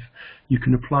half-life. You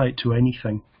can apply it to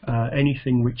anything,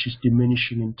 anything which is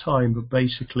diminishing in time, but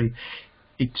basically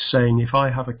it's saying, if I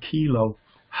have a kilo,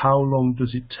 how long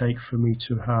does it take for me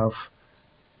to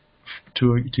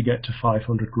get to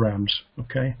 500 grams?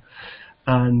 Okay,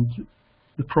 and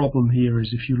the problem here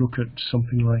is, if you look at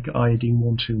something like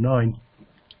iodine-129,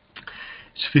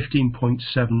 it's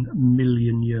 15.7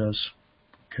 million years.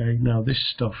 Okay, now this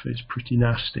stuff is pretty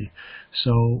nasty,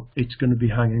 so it's going to be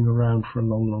hanging around for a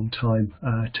long time.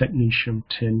 Technetium,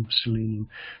 tin, selenium,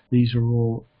 these are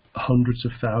all hundreds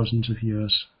of thousands of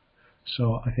years.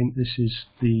 So I think this is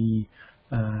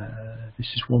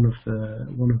one of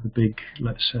the big,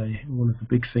 let's say, one of the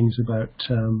big things about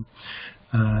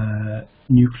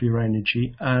nuclear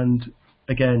energy. And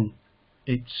again,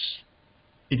 it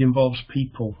involves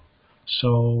people.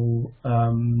 So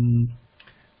do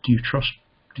you trust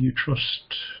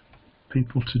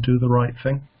people to do the right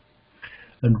thing?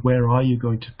 And where are you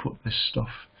going to put this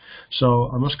stuff? So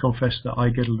I must confess that I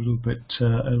get a little bit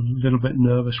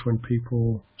nervous when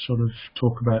people sort of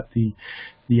talk about the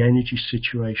energy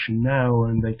situation now,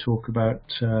 and they talk about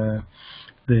the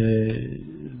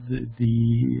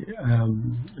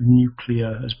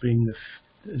nuclear as being the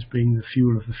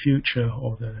fuel of the future,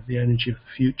 or the energy of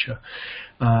the future.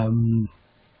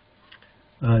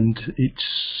 And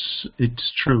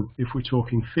it's true. If we're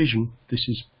talking fission, this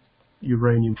is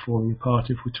uranium falling apart.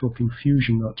 If we're talking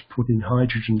fusion, that's putting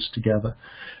hydrogens together.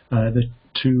 They're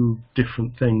two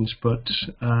different things, but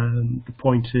the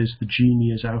point is the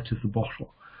genie is out of the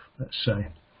bottle, let's say.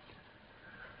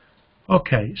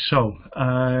 Okay, so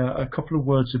a couple of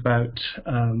words about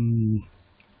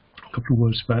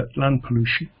land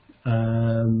pollution,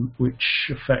 which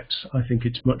affects, I think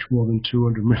it's much more than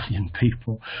 200 million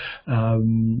people.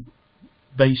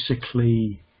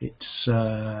 Basically, it's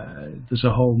there's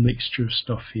a whole mixture of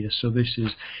stuff here. So this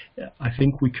is, I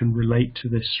think we can relate to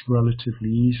this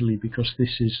relatively easily, because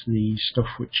this is the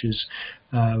stuff which is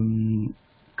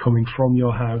coming from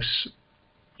your house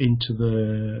into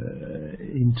the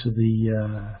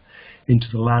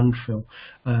landfill.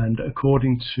 And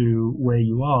according to where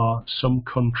you are, some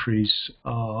countries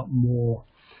are more,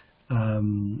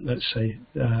 let's say,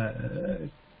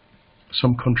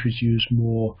 some countries use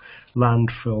more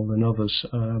landfill than others.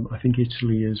 I think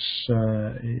Italy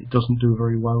it doesn't do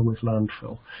very well with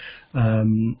landfill,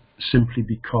 simply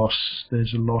because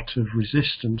there's a lot of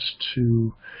resistance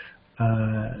to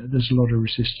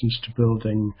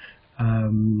building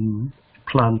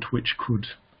plant which could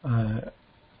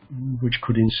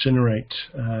incinerate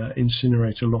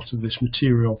a lot of this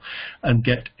material and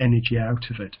get energy out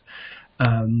of it.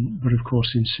 But of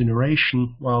course,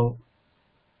 incineration, well,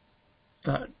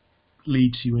 that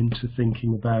leads you into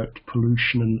thinking about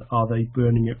pollution, and are they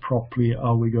burning it properly?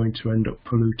 Are we going to end up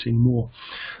polluting more?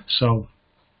 So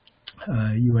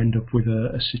you end up with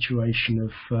a situation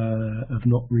of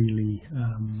not really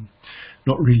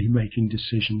making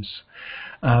decisions.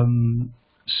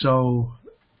 So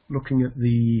looking at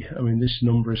this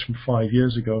number is from 5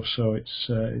 years ago, so it's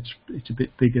a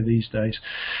bit bigger these days.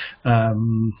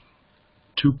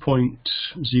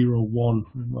 2.01,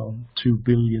 well, 2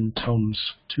 billion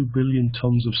tons. 2 billion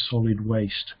tons of solid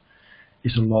waste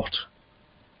is a lot.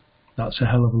 That's a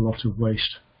hell of a lot of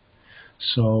waste.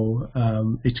 So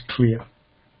it's clear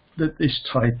that this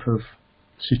type of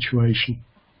situation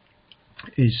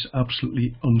is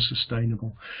absolutely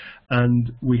unsustainable.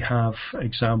 And we have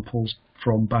examples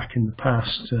from back in the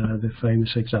past, the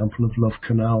famous example of Love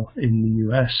Canal in the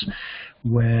US,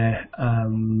 where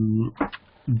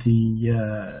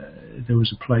there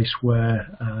was a place where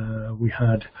we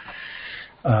had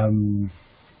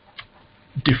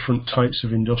different types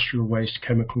of industrial waste,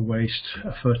 chemical waste,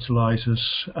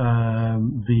 fertilizers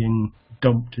being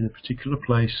dumped in a particular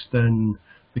place. Then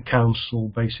the council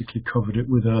basically covered it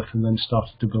with earth and then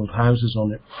started to build houses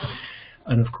on it.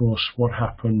 And of course, what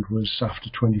happened was, after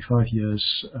 25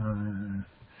 years,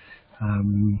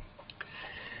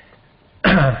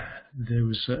 there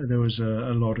was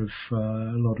a lot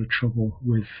of trouble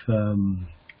with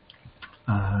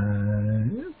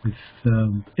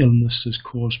illnesses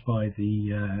caused by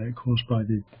the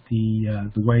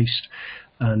waste,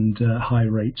 and high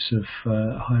rates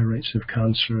of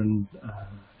cancer, and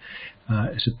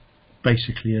it's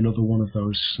basically another one of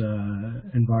those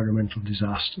environmental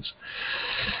disasters.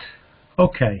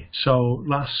 Okay, so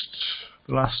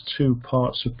the last two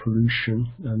parts of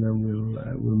pollution, and then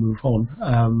we'll move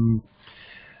on.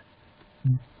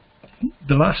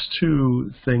 The last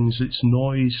two things, it's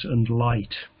noise and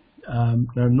light.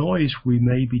 Now, noise, we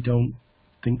maybe don't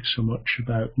think so much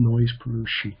about noise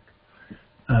pollution.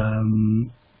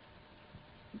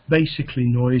 Basically,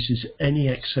 noise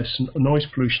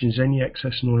pollution is any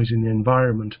excess noise in the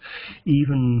environment.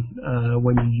 Even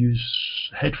when you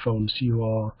use headphones,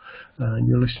 you're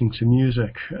listening to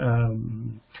music,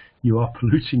 you are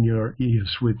polluting your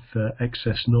ears with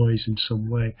excess noise in some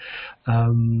way.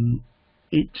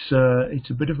 It's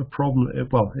a bit of a problem.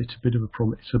 Well, it's a bit of a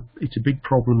problem. It's a big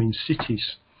problem in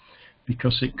cities,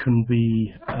 because it can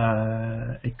be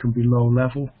low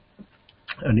level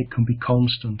and it can be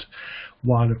constant.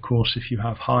 While of course, if you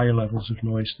have higher levels of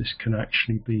noise, this can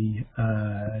actually be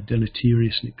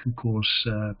deleterious, and it can cause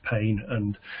pain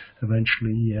and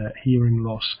eventually hearing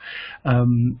loss.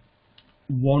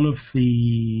 One of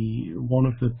the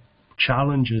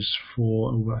challenges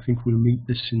for, I think we'll meet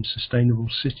this in sustainable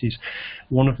cities,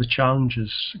 one of the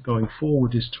challenges going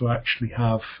forward is to actually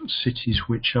have cities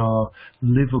which are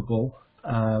livable,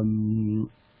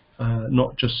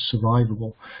 not just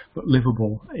survivable, but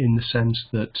livable, in the sense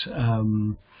that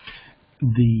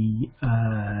the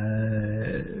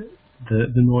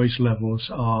noise levels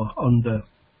are under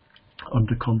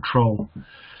control.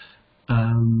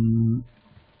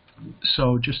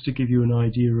 So just to give you an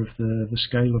idea of the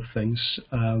scale of things,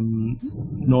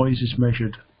 noise is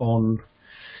measured on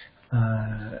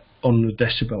the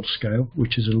decibel scale,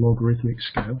 which is a logarithmic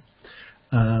scale.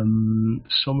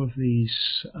 Some of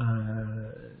these,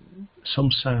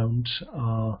 some sounds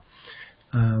are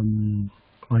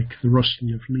like the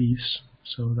rustling of leaves.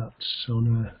 So that's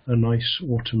on a nice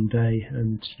autumn day,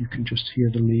 and you can just hear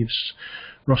the leaves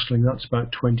rustling. That's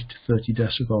about 20 to 30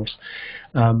 decibels.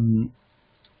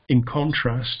 In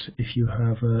contrast, if you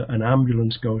have an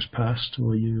ambulance goes past,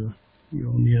 or you're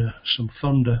near some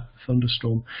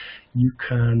thunderstorm, you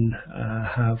can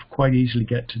have quite easily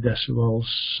get to decibel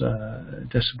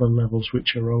levels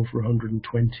which are over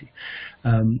 120.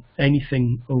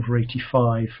 Anything over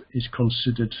 85 is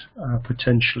considered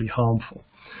potentially harmful.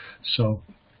 So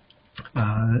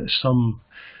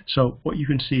what you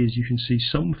can see is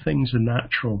some things are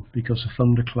natural, because a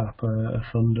thunderclap, a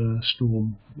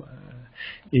thunderstorm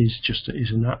is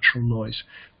a natural noise,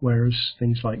 whereas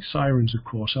things like sirens, of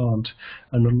course, aren't.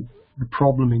 And the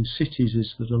problem in cities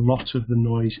is that a lot of the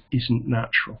noise isn't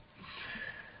natural.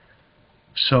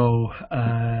 So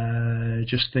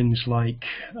just things like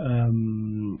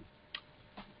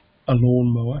a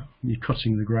lawnmower, you're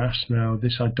cutting the grass. Now,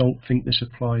 I don't think this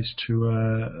applies to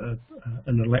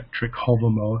an electric hover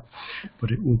mower,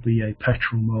 but it will be a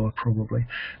petrol mower probably.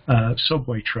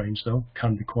 Subway trains, though,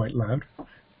 can be quite loud.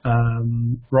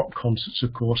 Rock concerts,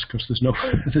 of course, because there's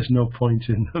no point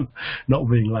in them not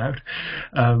being loud.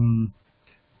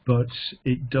 But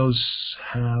it does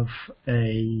have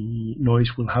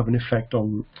noise will have an effect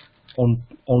on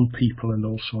people and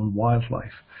also on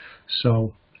wildlife.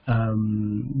 So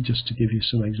just to give you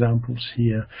some examples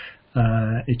here,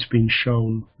 it's been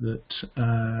shown that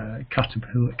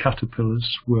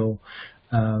caterpillars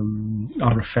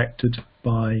are affected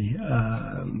by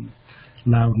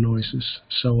loud noises.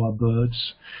 So are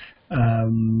birds.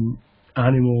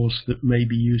 Animals that may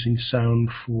be using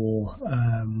sound for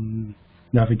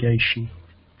navigation,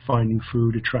 finding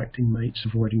food, attracting mates,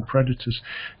 avoiding predators,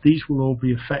 these will all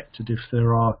be affected if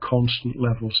there are constant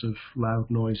levels of loud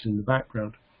noise in the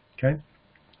background. Okay,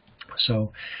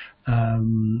 so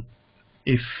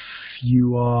if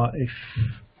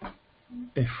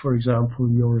for example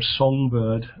you're a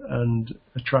songbird and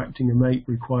attracting a mate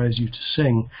requires you to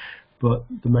sing, but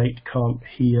the mate can't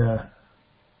hear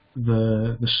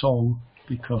the song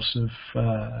because of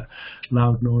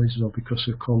loud noises or because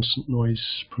of constant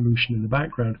noise pollution in the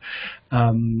background,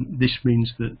 this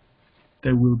means that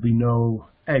there will be no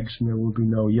eggs and there will be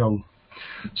no young.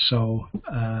 So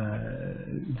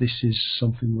this is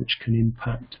something which can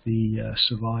impact the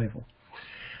survival.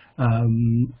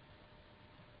 Now,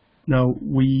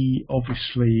 we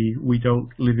don't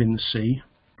live in the sea,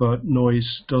 but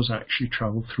noise does actually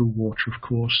travel through water, of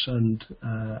course, and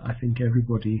I think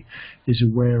everybody is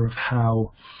aware of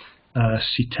how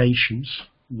cetaceans,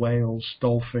 whales,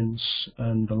 dolphins,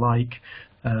 and the like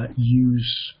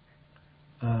use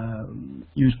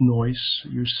noise,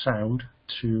 use sound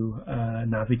to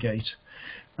navigate.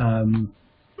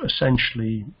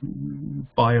 Essentially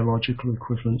biological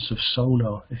equivalents of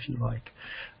sonar, if you like.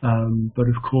 But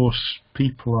of course,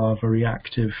 people are very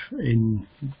active on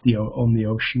the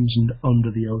oceans and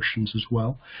under the oceans as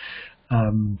well.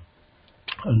 And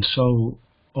so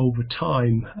over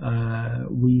time,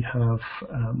 we have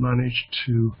managed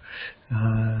to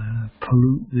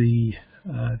pollute the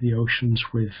oceans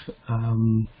with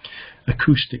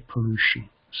acoustic pollution.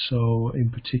 So, in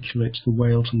particular, it's the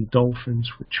whales and the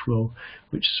dolphins which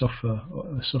suffer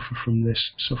from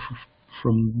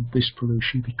this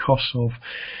pollution, because of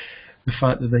the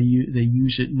fact that they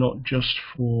use it not just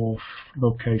for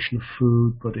location of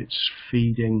food, but it's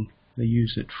feeding. They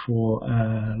use it for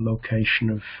location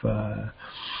of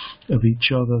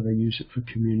each other. They use it for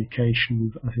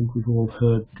communication. I think we've all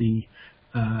heard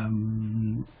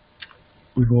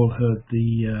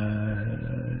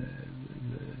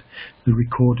the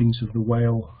recordings of the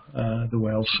whale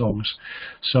songs.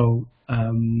 So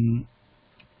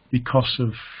because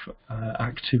of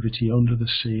activity under the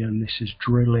sea, and this is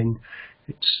drilling,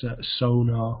 it's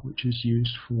sonar, which is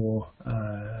used for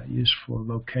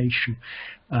location.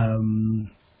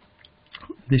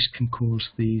 This can cause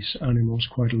these animals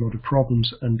quite a lot of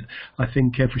problems, and I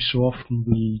think every so often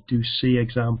we do see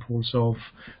examples of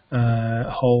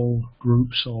whole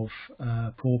groups of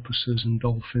porpoises and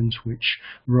dolphins which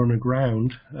run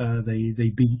aground. They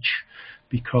beach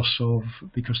because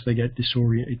they get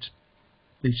disoriented.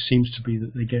 It seems to be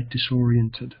that they get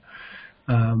disoriented.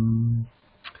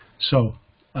 So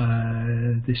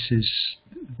this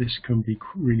can be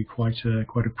really quite a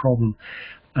problem.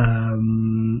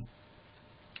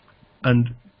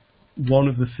 And one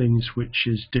of the things which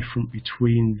is different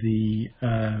between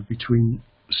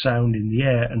sound in the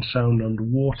air and sound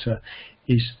underwater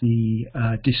is the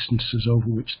distances over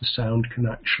which the sound can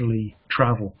actually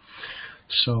travel.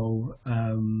 So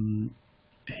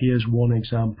here's one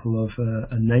example of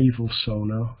a naval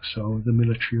sonar. So the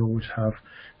military always have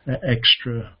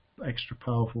extra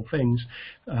powerful things,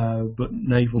 but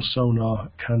naval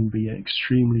sonar can be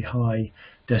extremely high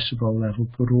decibel level,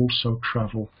 but also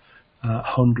travel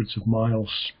hundreds of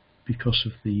miles because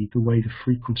of the way the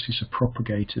frequencies are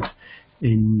propagated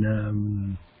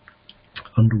in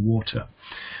underwater.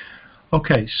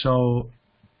 Okay, so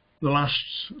the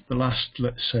last,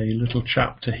 let's say, little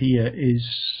chapter here is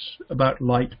about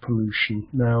light pollution.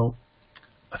 Now,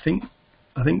 I think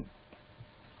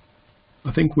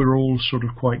we're all sort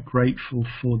of quite grateful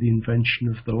for the invention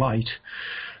of the light,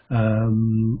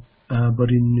 but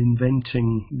in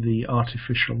inventing the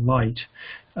artificial light,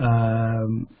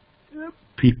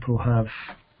 people have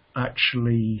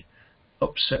actually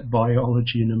upset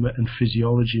biology and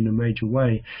physiology in a major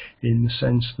way, in the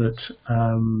sense that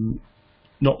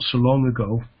not so long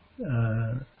ago,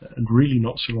 and really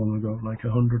not so long ago, like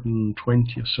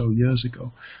 120 or so years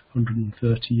ago,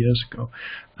 130 years ago,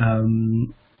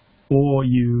 or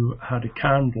you had a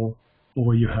candle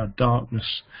or you had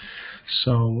darkness.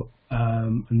 So,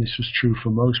 and this was true for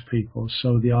most people,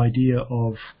 so the idea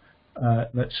of,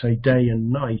 let's say, day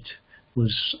and night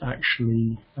was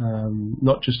actually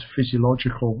not just a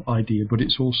physiological idea, but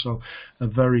it's also a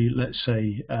very, let's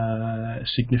say,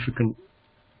 significant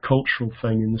cultural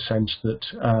thing, in the sense that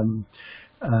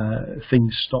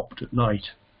things stopped at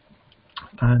night.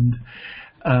 And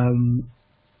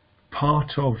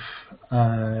part of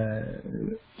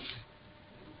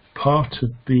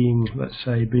being, let's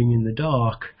say, being in the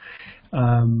dark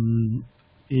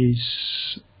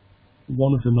is,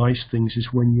 one of the nice things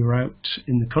is when you're out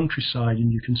in the countryside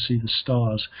and you can see the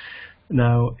stars.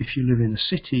 Now, if you live in a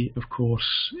city, of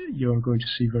course, you're going to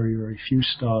see very, very few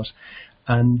stars,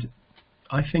 and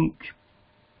I think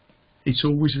it's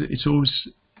always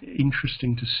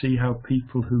interesting to see how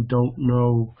people who don't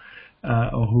know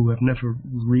or who have never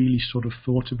really sort of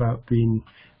thought about being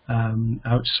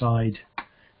outside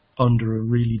under a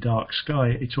really dark sky,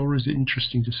 it's always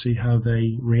interesting to see how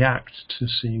they react to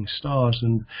seeing stars.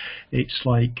 And it's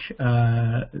like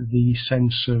there's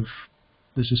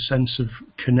a sense of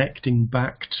connecting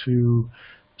back to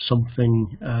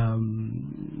something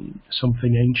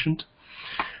ancient.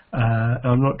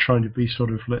 I'm not trying to be sort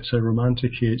of, let's say,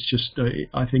 romantic here. It's just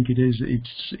I think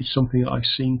it's something that I've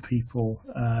seen people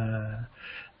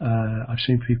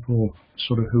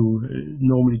sort of who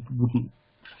normally wouldn't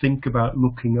think about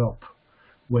looking up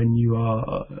when you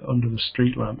are under the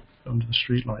street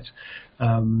lights.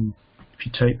 If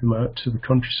you take them out to the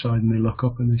countryside and they look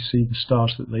up and they see the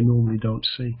stars that they normally don't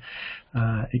see,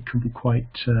 it can be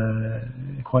quite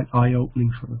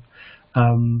eye-opening for them.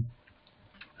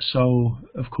 So,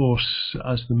 of course,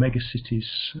 as the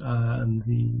megacities and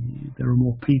there are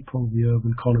more people, the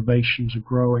urban conurbations are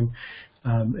growing,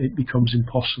 it becomes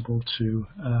impossible to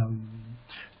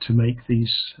make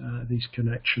these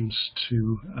connections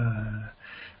to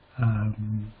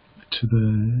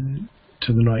the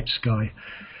night sky.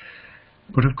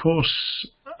 But of course,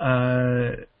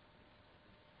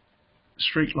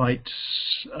 street lights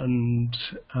and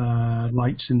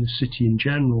lights in the city in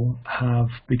general have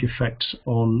big effects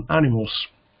on animals,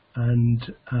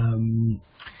 and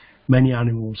many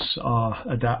animals are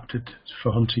adapted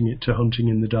to hunting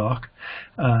in the dark,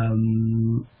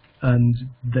 and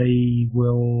they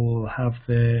will have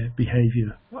their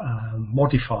behaviour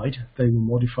modified. They will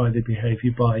modify their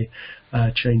behaviour by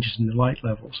changes in the light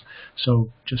levels.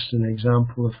 So, just an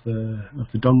example of the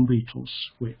dung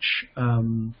beetles, which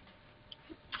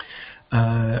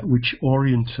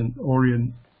orient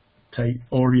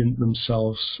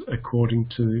themselves according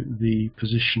to the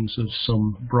positions of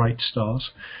some bright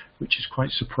stars, which is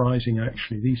quite surprising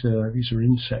actually. These are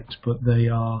insects, but they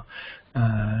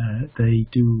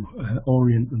do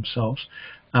orient themselves,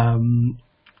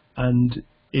 and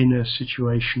in a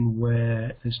situation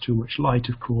where there's too much light,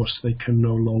 of course, they can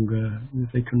no longer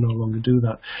do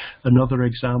that. Another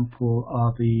example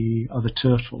are the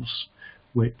turtles,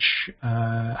 which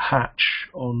hatch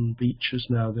on beaches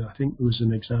now. I think there was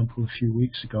an example a few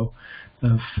weeks ago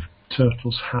of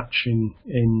turtles hatching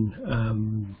in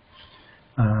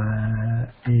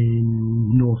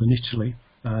northern Italy.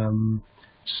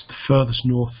 It's the furthest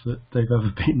north that they've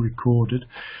ever been recorded.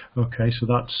 Okay, so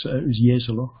it was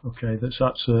Jesolo. Okay,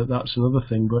 that's another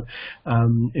thing. But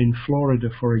in Florida,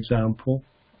 for example,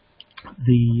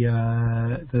 the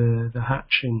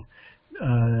hatching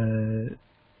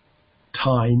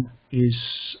time is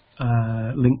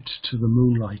linked to the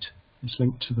moonlight. It's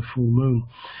linked to the full moon,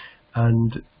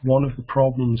 And one of the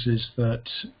problems is that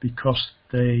because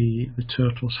the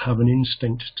turtles have an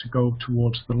instinct to go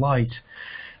towards the light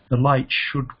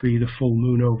should be the full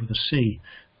moon over the sea,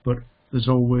 but there's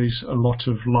always a lot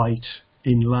of light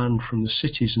inland from the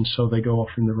cities, and so they go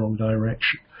off in the wrong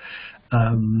direction.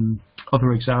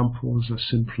 Other examples are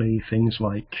simply things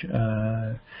like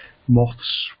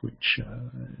moths,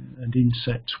 and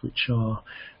insects, which are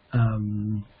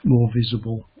more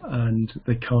visible, and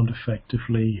they can't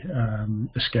effectively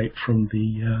escape from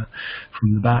the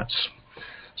bats.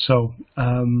 So,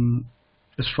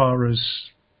 as far as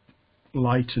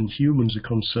light and humans are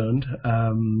concerned,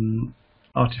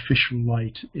 artificial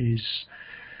light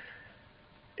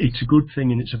it's a good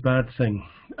thing and it's a bad thing.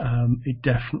 It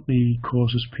definitely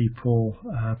causes people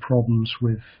problems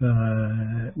with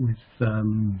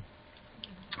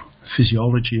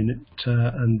physiology in it,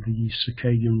 and the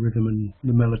circadian rhythm and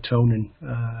the melatonin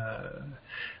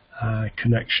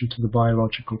connection to the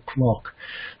biological clock.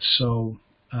 So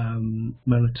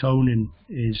melatonin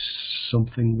is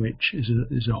something which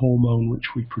is a hormone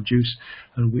which we produce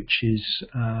and which is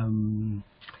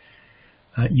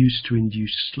used to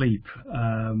induce sleep,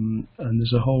 and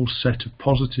there's a whole set of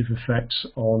positive effects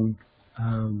of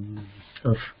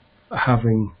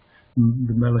having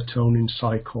the melatonin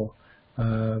cycle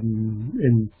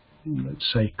in, let's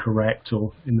say, correct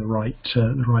or in the right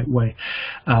way,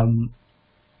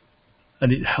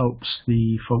 and it helps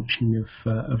the functioning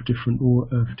of different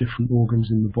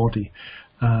organs in the body.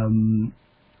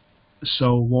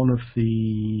 So one of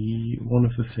the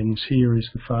things here is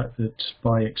the fact that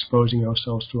by exposing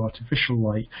ourselves to artificial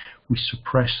light, we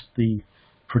suppress the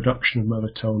production of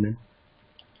melatonin,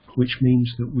 which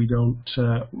means that we don't,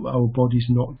 our body's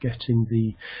not getting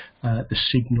the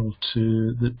signal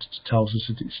that tells us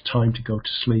that it's time to go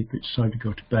to sleep, it's time to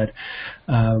go to bed.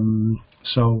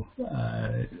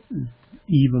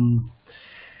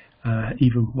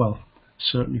 Well,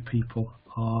 certainly people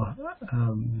are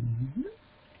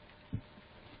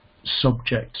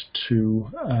subject to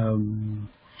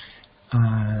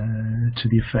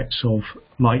the effects of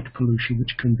light pollution,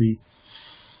 which can be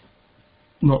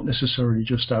not necessarily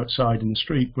just outside in the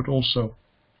street, but also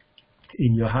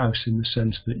in your house, in the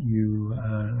sense that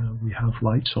we have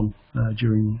lights on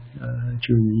during the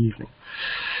evening.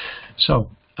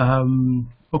 So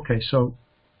okay, so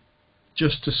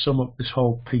just to sum up this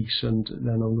whole piece, and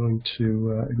then I'm going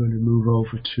to move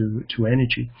over to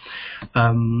energy.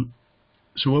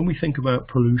 So when we think about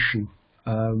pollution,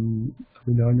 I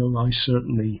know I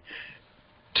certainly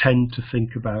tend to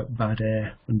think about bad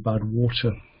air and bad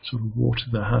water, sort of water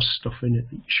that has stuff in it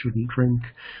that you shouldn't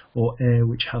drink, or air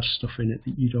which has stuff in it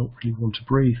that you don't really want to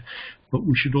breathe. But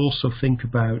we should also think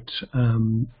about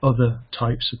other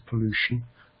types of pollution,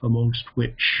 amongst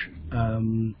which,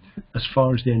 as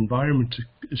far as the environment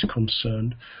is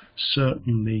concerned,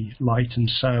 certainly light and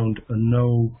sound are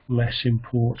no less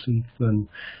important than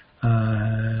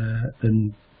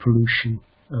pollution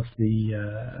of the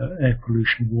air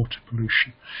pollution, water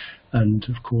pollution, and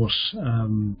of course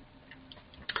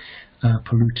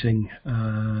polluting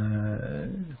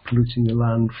the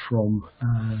land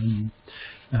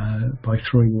by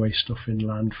throwing away stuff in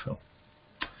landfill.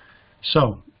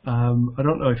 So I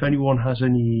don't know if anyone has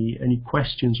any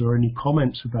questions or any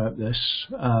comments about this.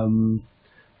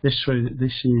 This is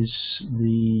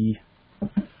the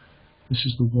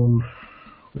one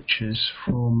which is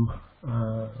from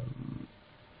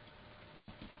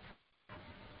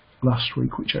last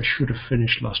week, which I should have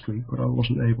finished last week, but I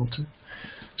wasn't able to.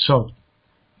 So,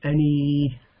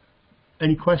 any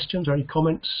questions or any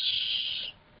comments?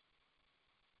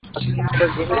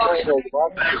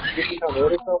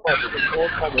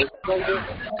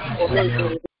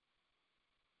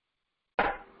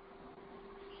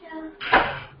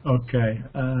 Okay,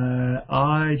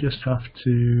 I just have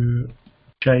to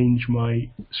change my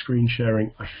screen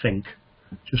sharing, I think.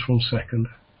 Just 1 second.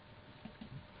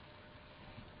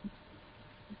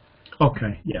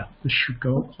 Okay, yeah, this should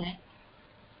go.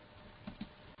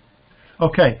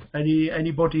 Okay,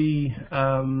 anybody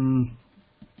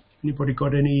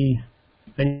got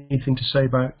anything to say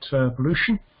about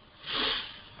pollution?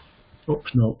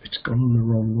 Oops, no, it's gone on the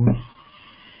wrong one.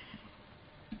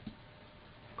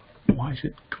 Why is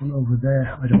it gone over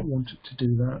there? I don't want it to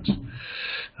do that.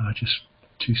 Just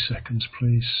 2 seconds,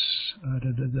 please.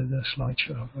 The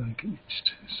slideshow. I can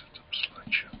set up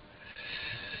slideshow.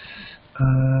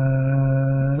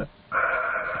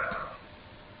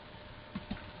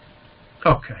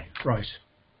 Okay, right.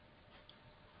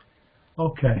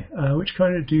 Okay, which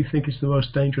kind do you think is the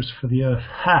most dangerous for the Earth?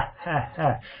 Ha, ha,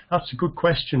 ha. That's a good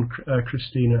question,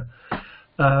 Christina.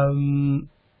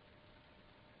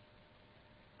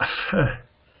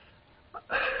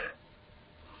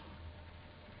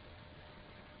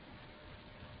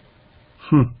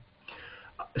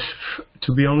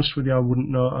 To be honest with you, I wouldn't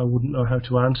know how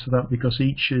to answer that, because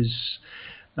each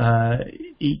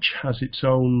has its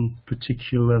own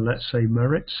particular, let's say,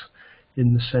 merits,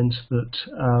 in the sense that,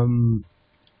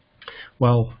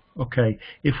 well, okay,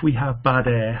 if we have bad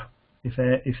air, if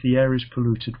the air is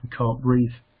polluted, we can't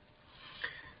breathe.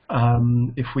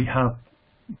 If we have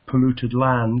polluted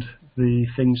land, the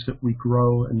things that we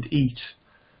grow and eat,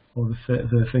 or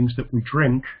the things that we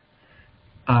drink,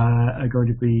 are going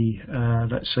to be,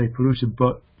 let's say, polluted.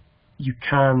 But you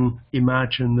can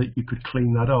imagine that you could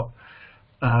clean that up.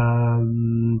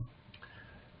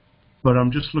 But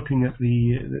I'm just looking at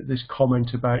this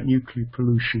comment about nuclear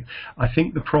pollution. I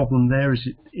think the problem there is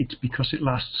it's because it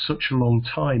lasts such a long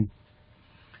time.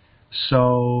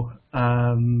 So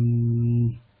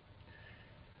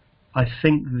I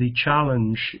think the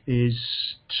challenge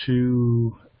is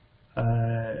to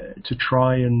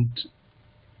try and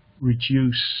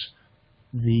reduce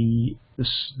the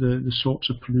sorts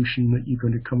of pollution that you're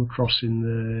going to come across in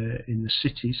the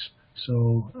cities.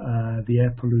 So the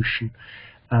air pollution,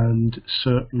 and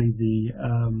certainly the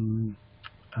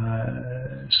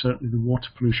water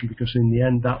pollution, because in the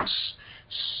end that's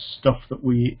stuff that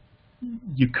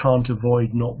you can't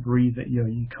avoid not breathing.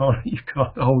 You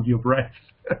can't hold your breath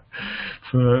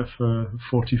for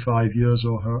 45 years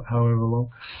or however long.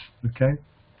 Okay.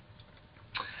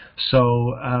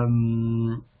 So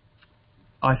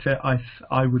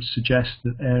I would suggest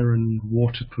that air and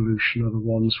water pollution are the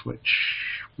ones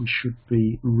which we should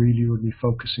be really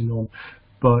focusing on.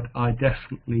 But I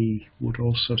definitely would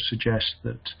also suggest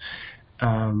that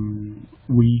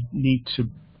we need to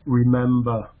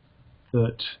remember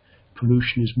that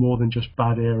pollution is more than just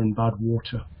bad air and bad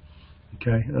water.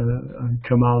 Okay,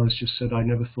 Kamal has just said, I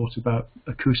never thought about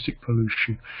acoustic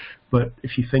pollution, but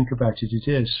if you think about it, it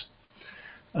is.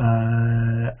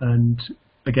 And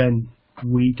again,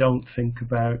 we don't think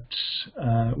about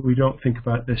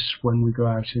this when we go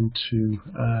out into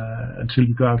until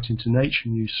you go out into nature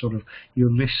and you're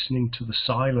listening to the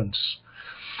silence.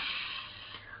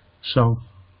 So,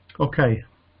 okay.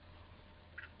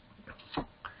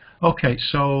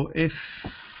 So if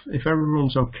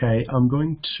everyone's okay, I'm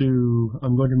going to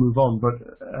move on. But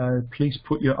please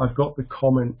I've got the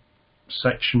comment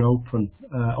section open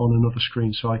on another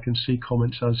screen, so I can see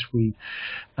comments as we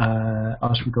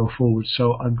go forward.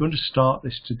 So I'm going to start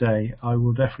this today. I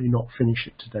will definitely not finish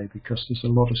it today because there's a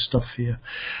lot of stuff here.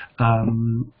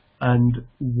 And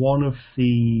one of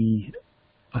the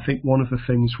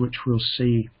things which we'll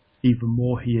see even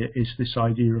more here is this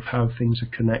idea of how things are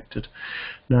connected.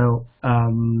 Now,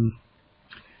 I'm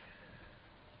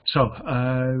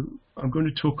going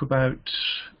to talk about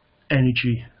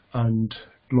energy and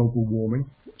global warming.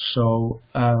 So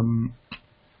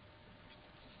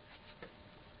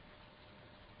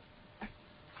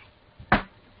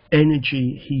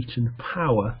energy, heat and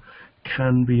power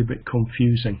can be a bit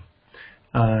confusing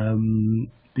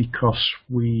because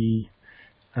we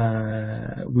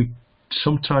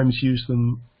sometimes use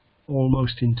them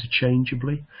almost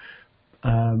interchangeably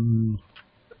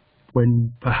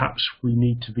when perhaps we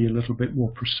need to be a little bit more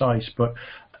precise. But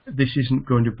this isn't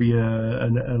going to be a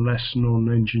lesson on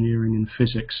engineering and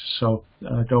physics, so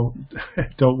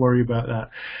don't worry about that.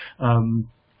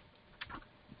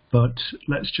 But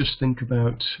let's just think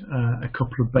about a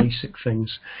couple of basic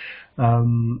things.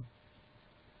 One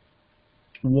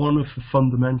of the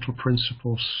fundamental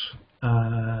principles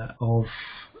of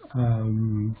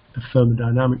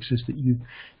thermodynamics is that you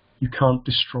can't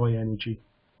destroy energy.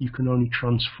 You can only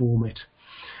transform it.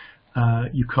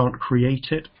 You can't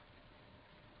create it,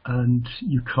 and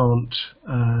you can't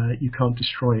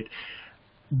destroy it.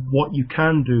 What you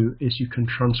can do is you can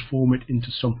transform it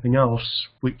into something else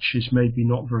which is maybe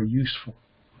not very useful.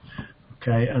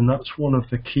 Okay, and that's one of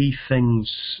the key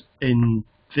things in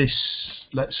this,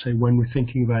 let's say, when we're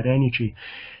thinking about energy,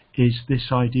 is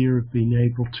this idea of being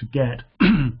able to get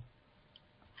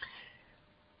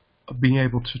being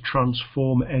able to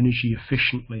transform energy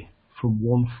efficiently from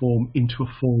one form into a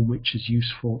form which is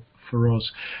useful for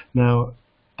us. Now,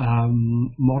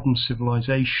 modern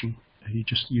civilization, you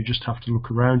just have to look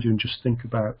around you and just think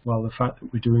about, well, the fact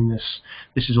that we're doing this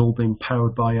is all being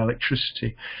powered by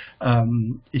electricity,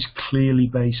 is clearly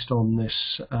based on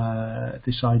this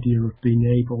this idea of being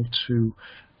able to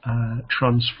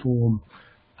transform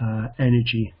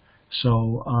energy.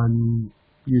 So I'm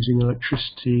using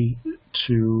electricity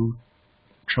to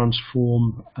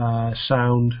transform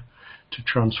sound, to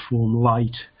transform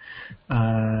light.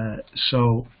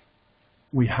 So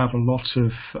we have a lot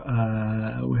of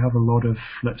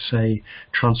let's say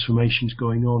transformations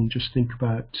going on. Just think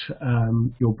about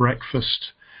your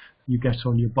breakfast. You get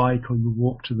on your bike, or you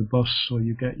walk to the bus, or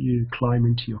you climb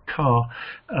into your car.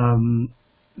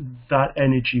 That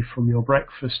energy from your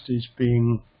breakfast is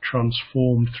being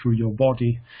transformed through your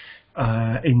body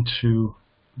into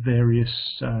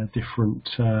various different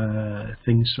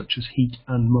things such as heat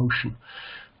and motion.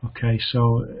 Okay,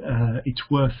 so it's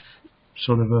worth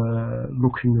sort of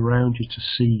looking around you to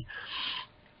see,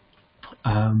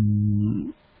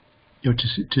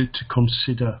 to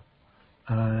consider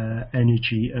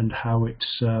energy and how it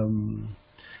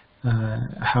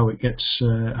gets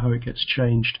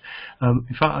changed.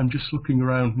 In fact, I'm just looking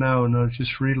around now, and I've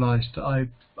just realised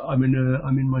I'm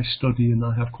in my study, and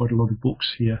I have quite a lot of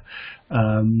books here.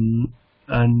 And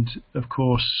of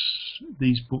course,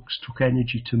 these books took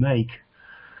energy to make,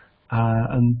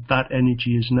 and that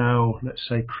energy is now, let's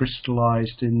say,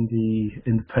 crystallized in the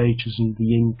pages and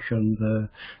the ink and the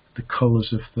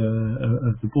colours of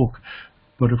the book.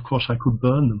 But of course, I could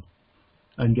burn them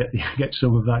and get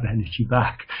some of that energy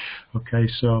back. Okay,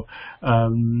 so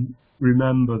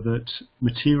remember that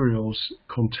materials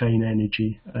contain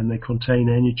energy, and they contain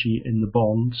energy in the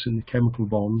bonds, in the chemical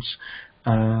bonds,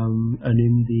 and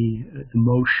in the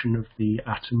motion of the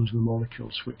atoms and the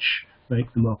molecules which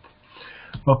make them up.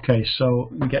 Okay, so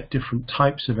we get different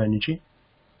types of energy.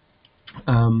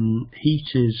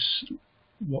 Heat is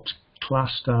what's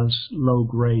classed as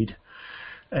low-grade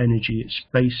energy. It's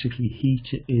basically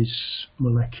heat is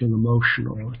molecular motion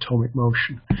or atomic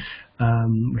motion.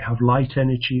 We have light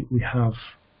energy, we have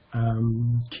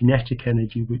kinetic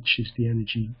energy, which is the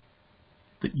energy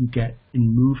that you get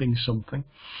in moving something.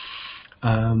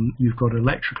 You've got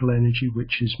electrical energy,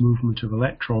 which is movement of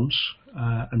electrons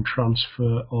and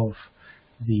transfer of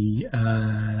the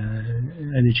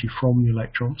energy from the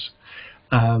electrons.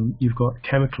 You've got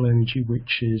chemical energy,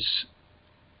 which is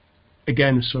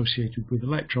again associated with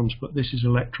electrons, but this is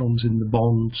electrons in the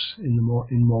bonds in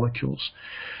molecules.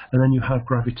 And then you have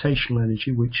gravitational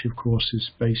energy, which of course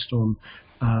is based on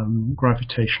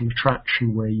gravitational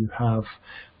attraction, where you have,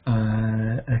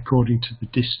 according to the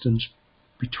distance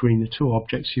between the two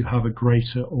objects, you have a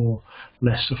greater or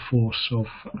lesser force of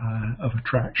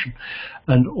attraction.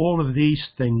 And all of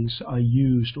these things are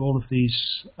used, all of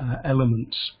these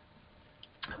elements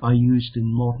are used in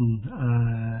modern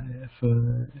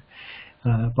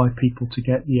by people to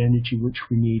get the energy which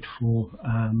we need for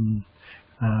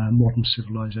modern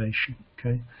civilization.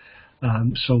 Okay,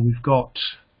 so we've got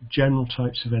general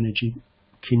types of energy: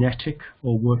 kinetic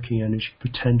or working energy,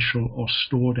 potential or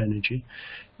stored energy.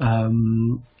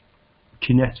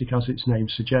 Kinetic, as its name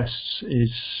suggests,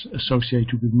 is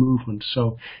associated with movement.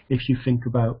 So if you think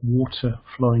about water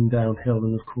flowing downhill,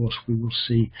 and of course we will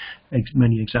see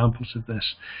many examples of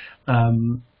this,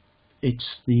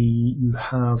 you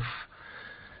have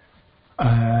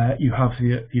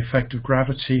the effect of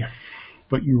gravity,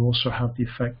 but you also have the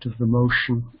effect of the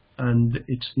motion, and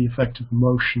it's the effect of the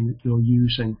motion that you're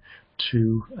using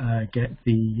to get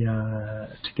the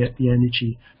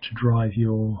energy to drive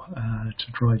your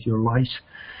light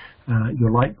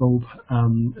bulb.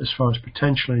 As far as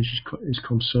potential energy is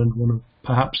concerned, one of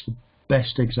perhaps the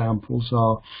best examples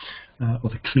are, or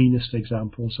the cleanest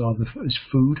examples are, is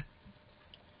food.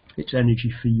 It's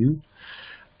energy for you,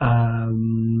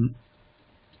 and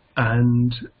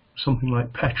something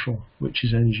like petrol, which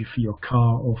is energy for your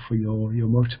car or for your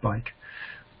motorbike.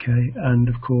 Okay, and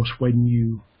of course when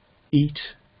you eat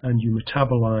and you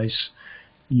metabolize,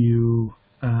 you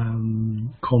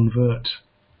convert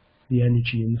the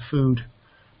energy in the food,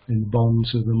 in the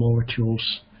bonds of the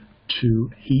molecules,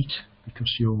 to heat,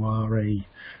 because you are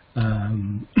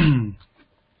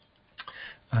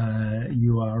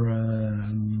you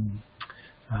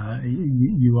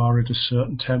are at a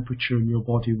certain temperature, and your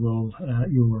body will,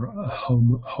 you're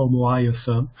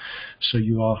homoiotherm, so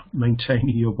you are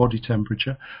maintaining your body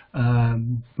temperature,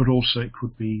 but also it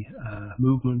could be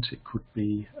movement, it could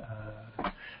be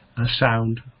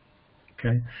sound.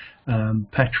 Okay,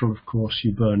 petrol, of course,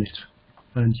 you burn it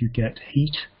and you get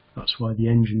heat, that's why the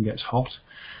engine gets hot,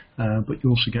 but you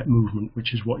also get movement,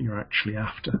 which is what you're actually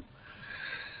after.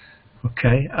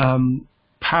 Okay,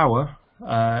 power.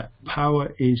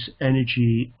 Power is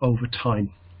energy over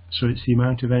time, so it's the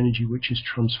amount of energy which is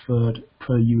transferred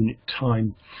per unit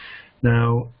time.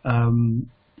 Now, in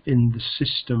the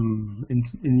system, in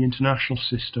the international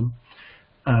system,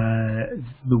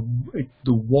 the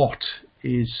watt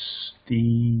is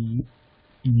the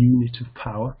unit of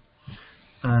power,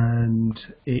 and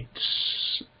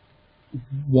it's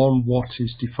 1 watt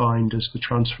is defined as the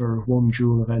transfer of 1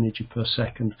 joule of energy per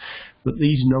second, but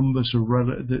these numbers are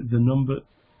the number.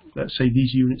 Let's say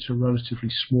these units are relatively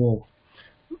small,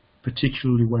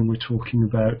 particularly when we're talking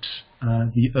about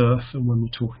the Earth and when we're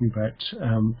talking about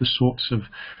the sorts of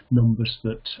numbers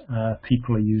that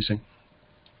people are using.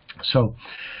 So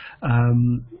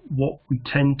what we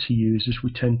tend to use is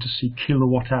we tend to see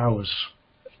kilowatt hours.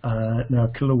 Now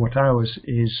kilowatt hours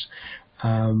is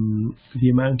the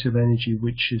amount of energy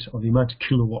which is, or the amount of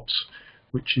kilowatts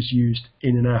which is used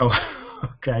in an hour.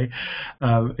 Okay,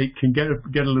 it can get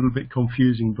a little bit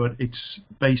confusing, but it's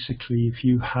basically if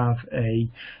you have a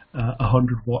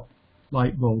 100-watt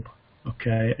light bulb,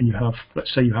 okay, and you have,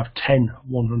 let's say you have 10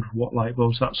 100-watt light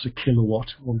bulbs, that's a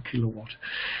kilowatt, 1 kilowatt,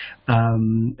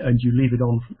 and you leave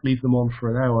them on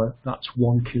for an hour, that's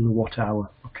 1 kilowatt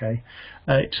hour. Okay,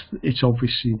 it's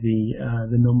obviously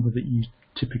the number that you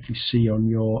typically see on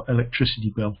your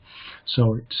electricity bill,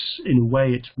 so it's, in a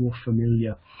way, it's more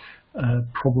familiar.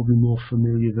 Probably more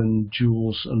familiar than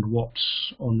joules and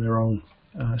watts on their own.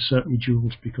 Certainly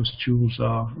joules, because joules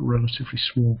are relatively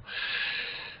small.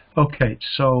 Okay,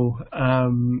 so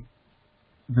the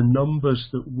numbers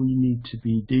that we need to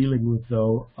be dealing with,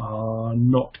 though, are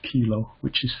not kilo,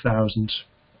 which is thousands.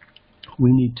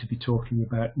 We need to be talking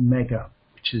about mega,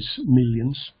 which is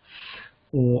millions,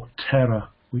 or tera,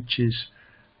 which is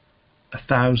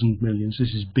 1,000 millions.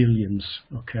 This is billions.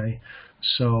 Okay,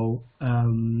 so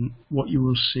what you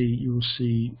will see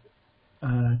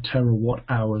terawatt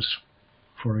hours,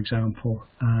 for example,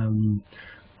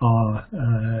 are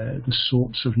the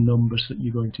sorts of numbers that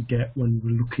you're going to get when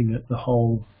we're looking at the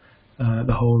whole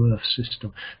Earth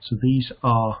system. So these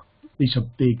are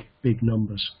big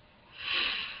numbers.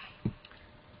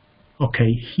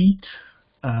 Okay, heat.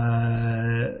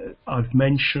 I've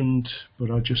mentioned,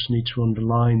 but I just need to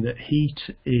underline that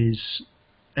heat is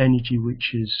energy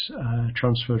which is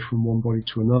transferred from one body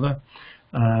to another,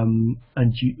 and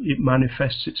it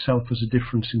manifests itself as a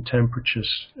difference in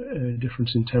temperatures.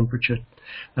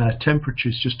 Temperature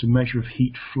is just a measure of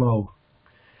heat flow.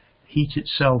 Heat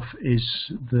itself is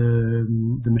the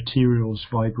materials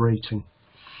vibrating.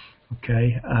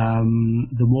 Okay,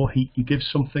 the more heat you give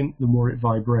something, the more it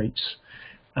vibrates,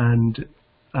 and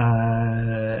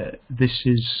this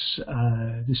is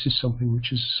something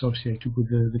which is associated with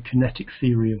the kinetic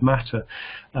theory of matter.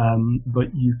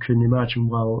 But you can imagine,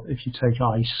 well, if you take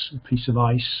ice, a piece of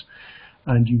ice,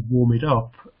 and you warm it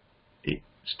up, it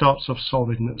starts off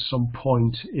solid, and at some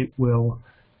point it will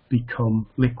become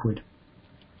liquid.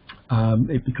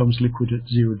 It becomes liquid at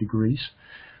 0 degrees,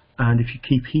 and if you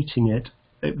keep heating it,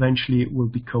 eventually it will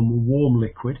become a warm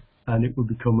liquid, and it will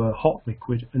become a hot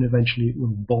liquid, and eventually it will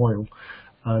boil.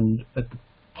 And at the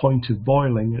point of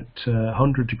boiling at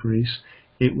 100 degrees,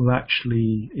 it will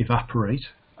actually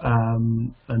evaporate,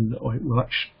 and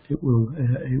it will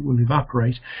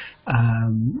evaporate,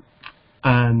 and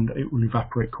it will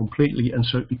evaporate completely, and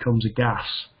so it becomes a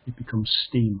gas. It becomes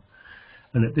steam.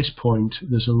 And at this point,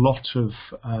 there's a lot of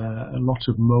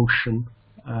motion.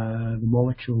 The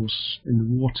molecules in the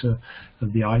water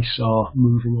of the ice are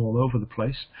moving all over the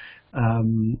place,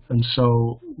 and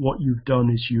so what you've done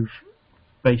is you've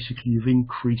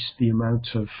increased the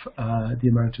amount of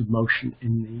motion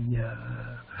in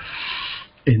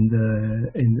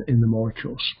the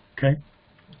molecules. Okay,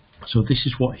 so this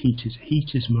is what heat is.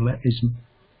 Heat is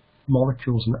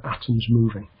molecules and atoms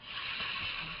moving.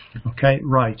 Okay,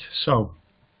 right. So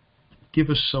give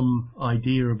us some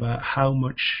idea about how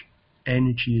much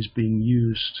energy is being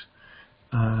used.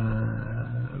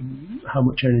 How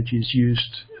much energy is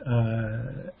used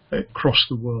across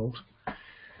the world.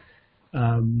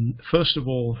 First of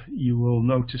all, you will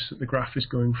notice that the graph is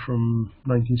going from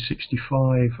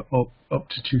 1965 up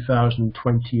to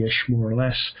 2020-ish, more or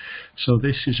less. So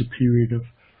this is a period of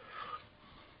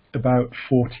about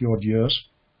 40 odd years.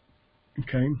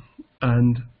 Okay,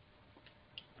 and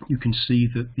you can see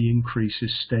that the increase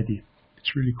is steady.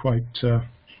 It's really quite.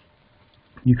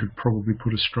 You could probably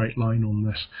put a straight line on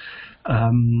this,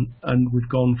 and we've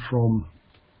gone from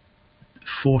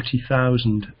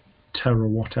 40,000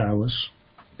 terawatt hours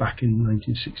back in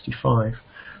 1965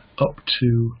 up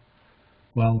to,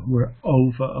 well, we're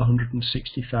over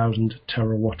 160,000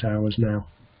 terawatt hours now.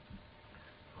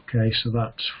 Okay, so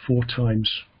that's 4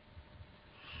 times.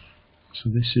 So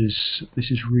this is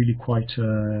really quite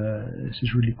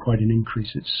an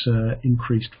increase. It's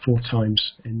increased 4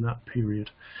 times in that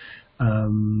period,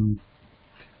 and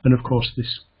of course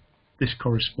this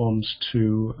corresponds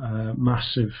to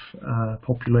massive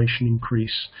population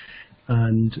increase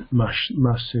and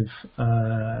massive,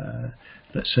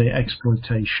 let's say,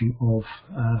 exploitation of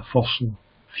fossil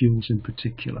fuels in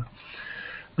particular.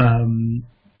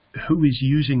 Who is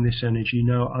using this energy?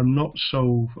 Now, I'm not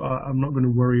going to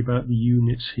worry about the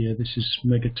units here. This is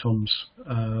megatons,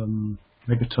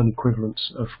 megaton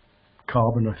equivalents of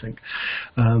carbon, I think.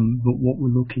 But what we're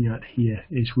looking at here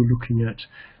is we're looking at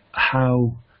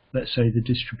how, let's say, the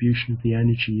distribution of the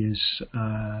energy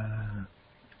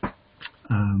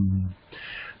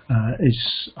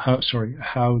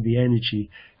how the energy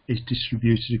is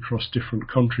distributed across different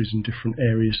countries and different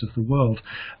areas of the world.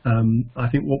 I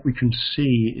think what we can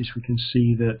see is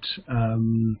that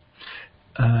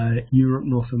Europe,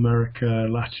 North America,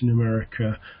 Latin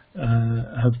America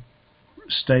have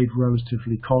stayed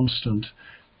relatively constant.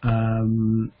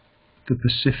 The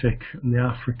Pacific and the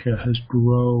Africa has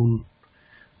grown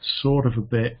sort of a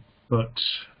bit, but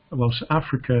well, so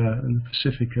Africa and the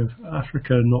Pacific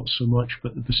Africa not so much,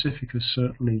 but the Pacific has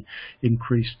certainly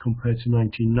increased compared to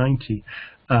 1990.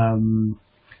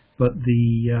 But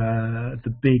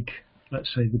the big,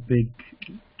 let's say, the big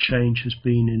change has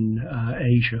been in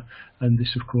Asia, and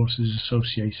this, of course, is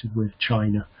associated with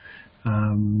China,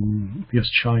 because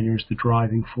China is the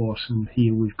driving force, and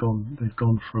here they've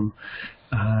gone from,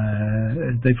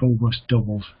 they've almost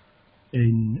doubled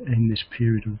in this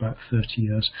period of about 30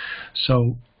 years.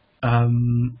 So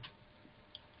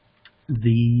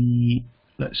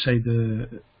let's say the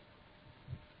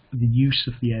use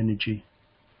of the energy,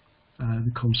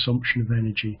 the consumption of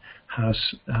energy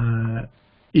has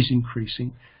increased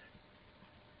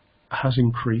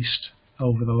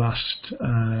over the last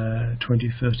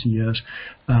 20, 30 years,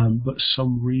 but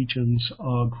some regions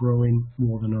are growing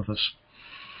more than others.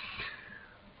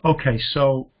 Okay,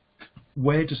 so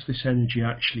where does this energy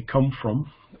actually come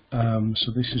from?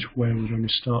 So this is where we're going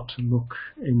to start to look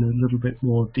in a little bit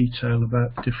more detail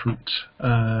about different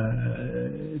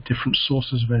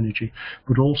sources of energy,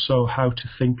 but also how to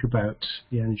think about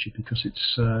the energy, because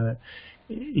it's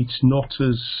not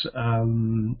as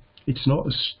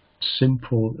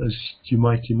simple as you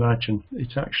might imagine.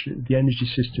 It's actually, the energy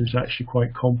system is actually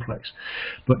quite complex.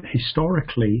 But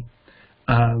historically,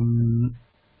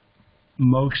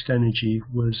 most energy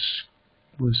was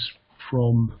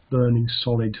from burning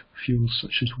solid fuels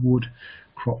such as wood,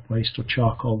 crop waste or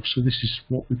charcoal. So this is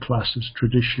what we class as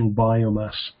traditional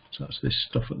biomass. So that's this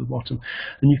stuff at the bottom.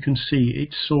 And you can see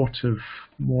it's sort of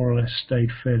more or less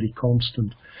stayed fairly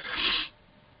constant.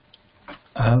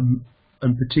 And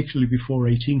particularly before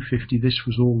 1850, this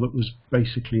was all that was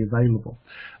basically available.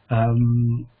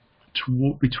 Between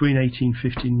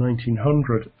 1850 and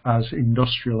 1900, as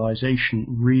industrialization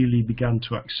really began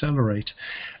to accelerate,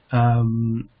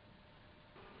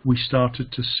 we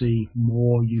started to see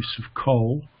more use of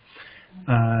coal,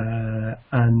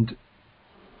 and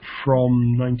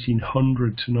from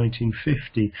 1900 to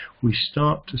 1950 we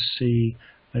start to see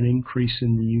an increase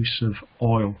in the use of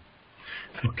oil.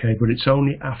 Okay, but it's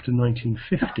only after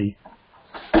 1950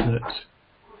 that,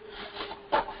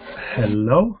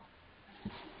 hello?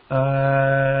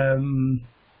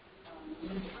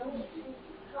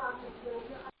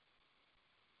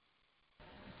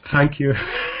 Thank you.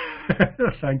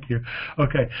 Thank you.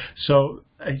 Okay, so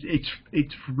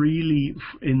it's really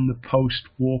in the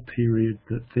post-war period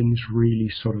that things really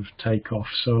sort of take off.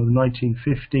 So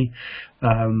 1950,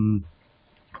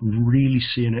 really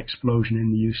see an explosion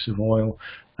in the use of oil,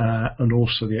 and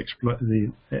also the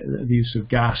use of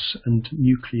gas and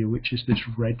nuclear, which is this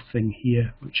red thing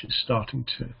here, which is starting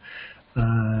to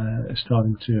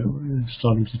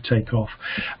take off.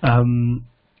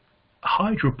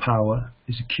 Hydropower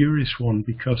is a curious one,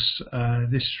 because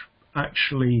this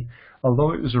actually,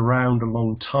 although it was around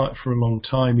for a long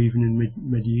time, even in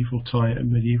medieval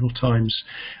times,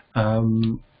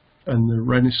 and the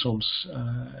Renaissance,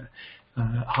 some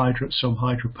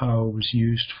hydropower was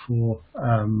used for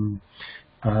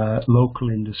local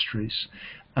industries.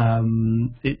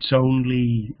 It's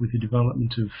only with the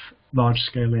development of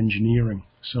large-scale engineering,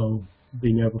 so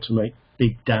being able to make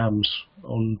big dams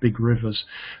on big rivers,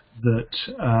 that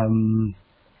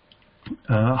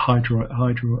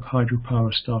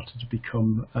hydropower started to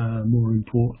become more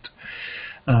important.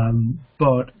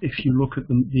 But if you look at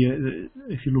the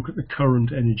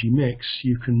current energy mix,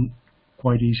 you can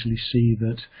quite easily see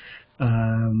that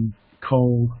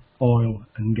coal, oil,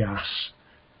 and gas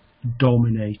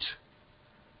dominate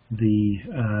the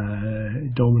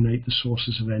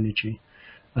sources of energy,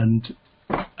 and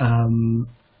I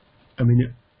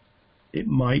mean, it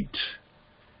might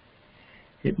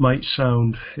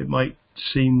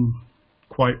seem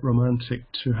quite romantic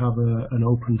to have an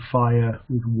open fire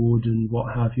with wood and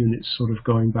what have you, and it's sort of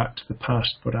going back to the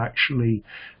past, but actually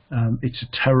it's a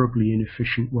terribly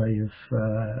inefficient way of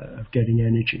getting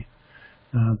energy.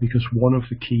 because one of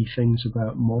the key things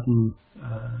about modern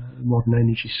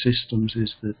energy systems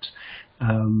is that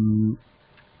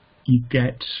you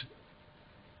get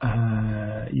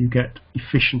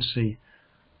efficiency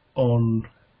on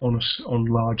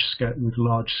large scale, with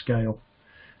large scale.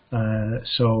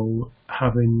 So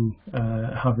having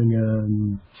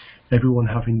everyone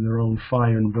having their own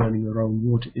fire and burning their own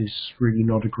wood is really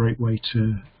not a great way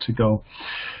to go.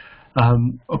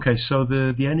 Okay, so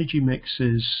the energy mix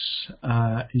is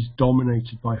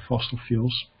dominated by fossil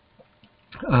fuels,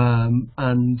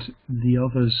 and the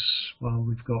others, well,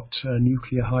 we've got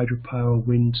nuclear, hydropower,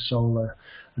 wind, solar,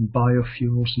 and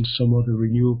biofuels, and some other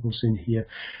renewables in here,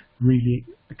 really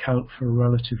account for a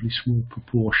relatively small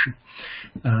proportion.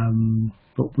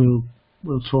 But we'll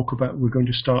talk about. We're going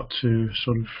to start to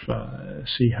sort of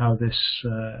see how this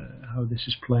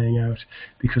is playing out,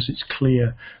 because it's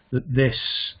clear that this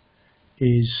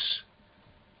is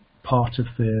part of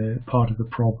the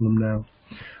problem now.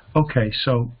 Okay,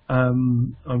 so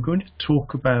I'm going to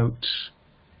talk about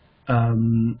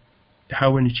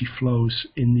how energy flows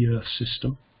in the Earth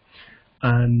system,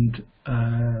 and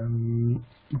I'm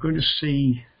going to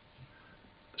see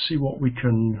what we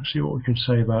can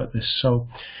say about this. So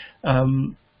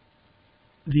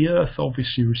the Earth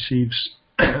obviously receives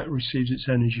its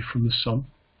energy from the sun.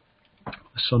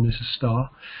 The sun is a star,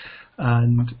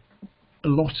 and a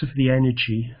lot of the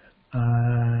energy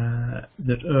that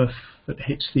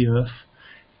hits the Earth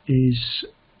is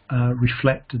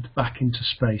reflected back into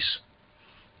space.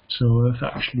 So Earth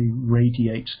actually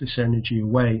radiates this energy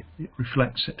away. It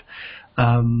reflects it.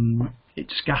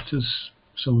 It scatters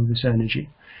some of this energy,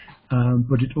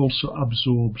 but it also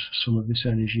absorbs some of this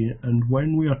energy. And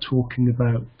when we're talking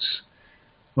about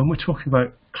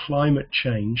climate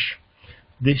change,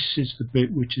 this is the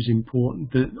bit which is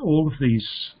important. That all of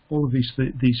these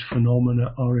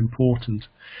phenomena are important,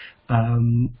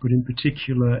 but in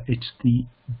particular, it's the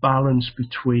balance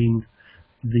between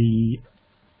the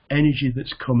energy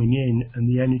that's coming in and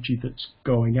the energy that's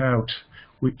going out,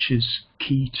 which is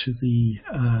key to the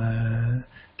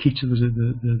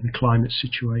climate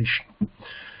situation.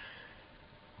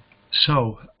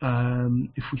 So,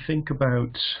 if we think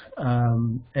about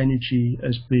energy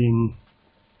as being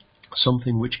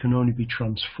something which can only be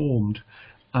transformed,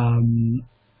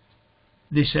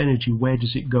 this energy, where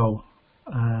does it go?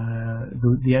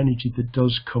 The energy that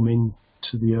does come in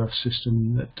to the Earth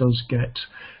system, that does get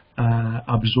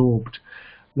absorbed,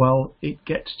 well, it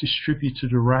gets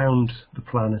distributed around the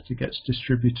planet. It gets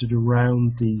distributed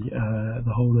around the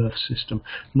whole Earth system,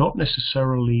 not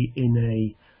necessarily in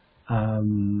a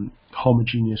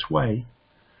homogeneous way,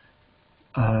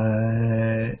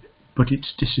 but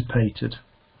it's dissipated.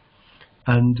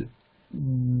 And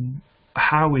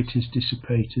how it is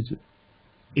dissipated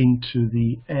into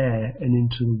the air and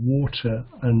into the water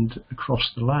and across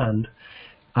the land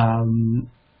are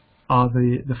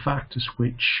the factors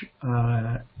which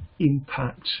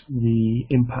impact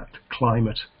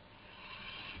climate.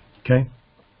 Okay,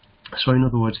 so in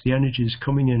other words, the energy is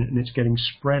coming in and it's getting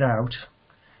spread out,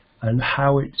 and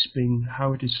how it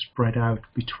is spread out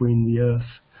between the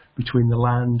Earth, between the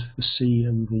land, the sea,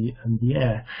 and the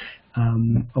air,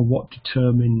 are what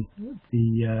determine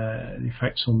the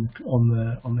effects on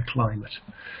the climate.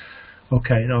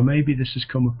 Okay, now maybe this has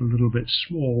come up a little bit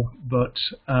small, but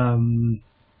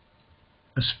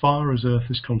as far as Earth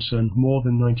is concerned, more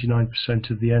than 99%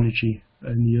 of the energy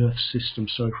in the Earth system,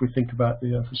 so if we think about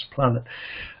the Earth as a planet,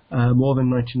 more than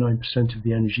 99% of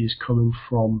the energy is coming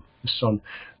from the sun.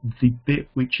 The bit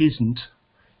which isn't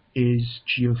is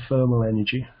geothermal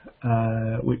energy,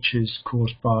 which is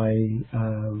caused by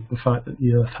the fact that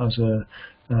the Earth has a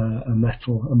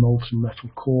molten metal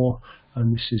core,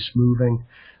 and this is moving,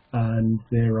 and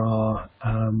there's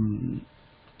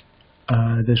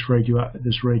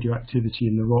radioactivity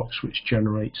in the rocks which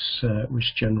generates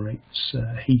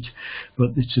heat,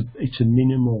 but it's a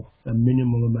minimal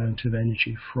amount of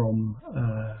energy from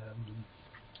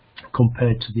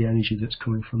compared to the energy that's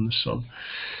coming from the sun.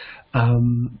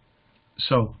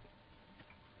 So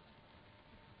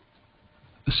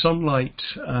the sunlight,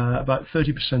 about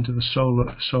 30% of the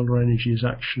solar energy is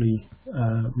actually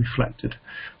reflected,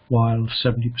 while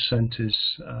 70%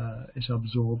 is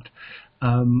absorbed.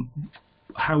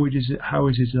 How is it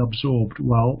absorbed?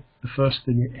 Well, the first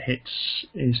thing it hits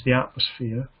is the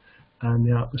atmosphere, and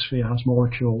the atmosphere has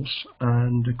molecules,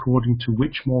 and according to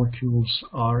which molecules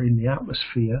are in the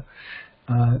atmosphere,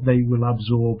 they will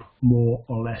absorb more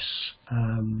or less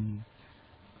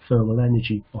thermal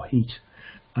energy or heat.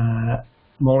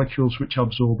 Molecules which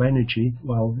absorb energy,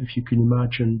 well, if you can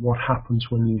imagine what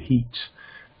happens when you heat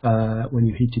when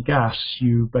you heat a gas,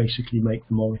 you basically make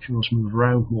the molecules move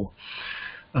around more.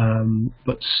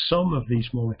 But some of these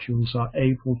molecules are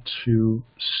able to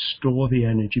store the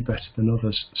energy better than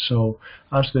others. So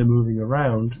as they're moving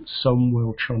around, some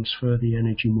will transfer the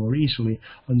energy more easily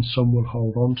and some will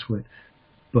hold on to it.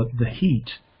 But the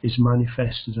heat is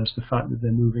manifested as the fact that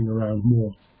they're moving around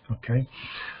more. Okay,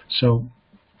 so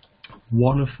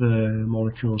one of the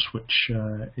molecules which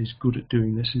is good at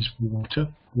doing this is water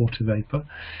vapor,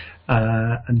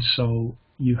 and so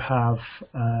you have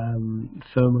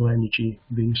thermal energy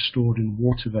being stored in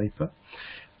water vapor.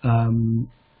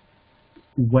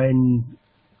 When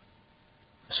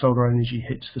solar energy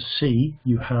hits the sea,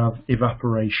 you have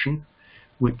evaporation,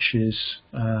 which is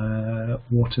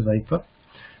water vapor,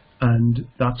 and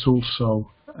that's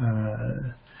also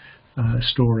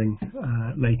storing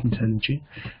latent energy.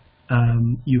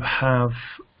 You have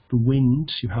the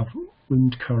winds, you have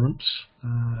wind currents,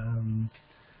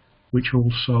 which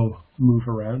also move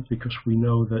around, because we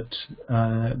know that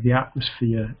the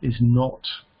atmosphere is not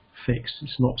fixed,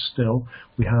 it's not still.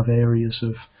 We have areas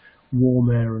of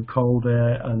warm air and cold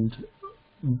air and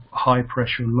high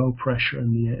pressure and low pressure,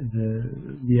 and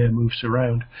the air moves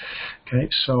around. Okay,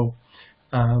 so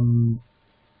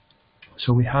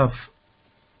so we have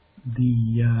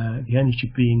the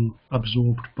energy being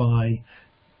absorbed by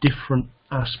different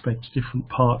aspects, different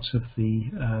parts of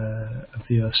the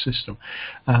Earth system.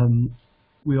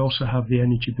 We also have the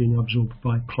energy being absorbed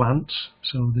by plants,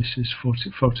 so this is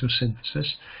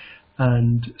photosynthesis,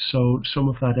 and so some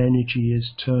of that energy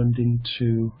is turned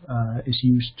into, is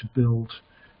used to build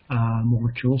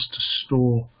molecules, to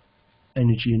store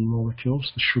energy in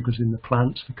molecules, the sugars in the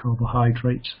plants, the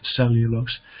carbohydrates, the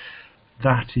cellulose.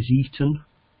 That is eaten,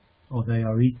 or they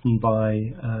are eaten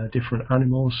by different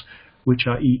animals, which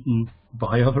are eaten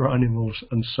by other animals,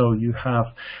 and so you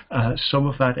have some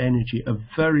of that energy, a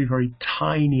very, very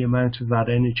tiny amount of that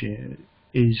energy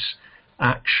is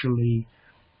actually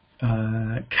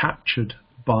captured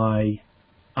by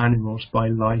animals, by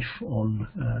life on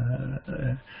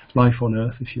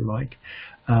Earth, if you like.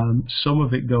 Some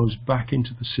of it goes back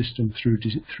into the system through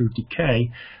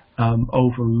decay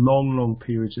over long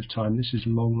periods of time. This is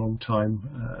long time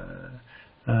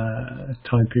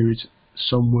periods.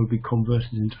 Some will be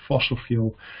converted into fossil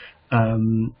fuel,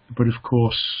 but of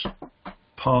course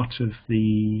part of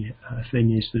the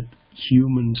thing is that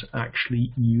humans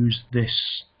actually use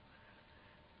this,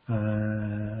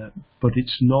 but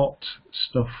it's not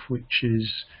stuff which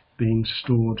is being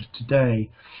stored today.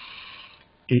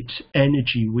 It's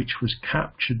energy which was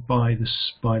captured by the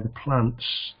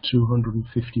plants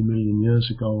 250 million years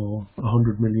ago, or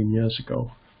 100 million years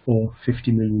ago, or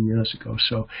 50 million years ago.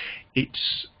 So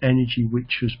it's energy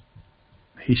which was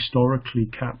historically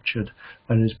captured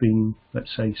and has been,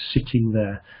 let's say, sitting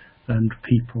there, and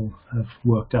people have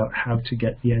worked out how to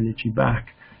get the energy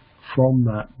back from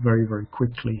that very, very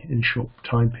quickly in short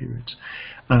time periods.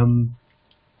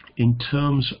 In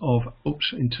terms of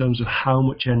how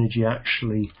much energy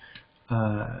actually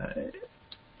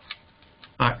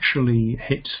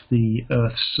hits the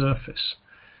Earth's surface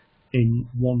in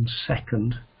 1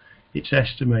 second, it's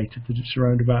estimated that it's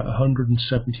around about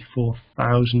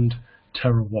 174,000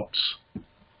 terawatts,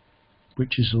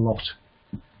 which is a lot.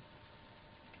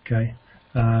 Okay,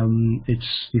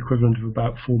 it's the equivalent of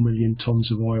about 4 million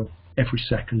tons of oil every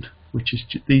second, which is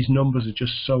these numbers are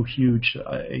just so huge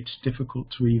that it's difficult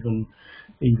to even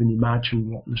imagine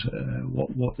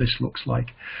what this looks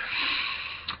like.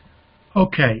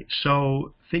 Okay,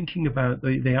 so thinking about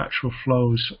the actual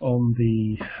flows on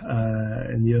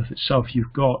in the Earth itself,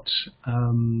 you've got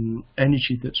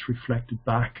energy that's reflected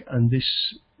back, and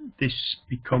this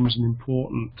becomes an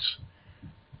important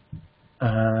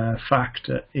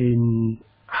factor in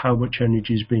how much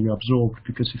energy is being absorbed,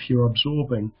 because if you're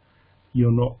absorbing, you're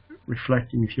not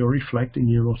reflecting. If you're reflecting,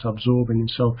 you're not absorbing. And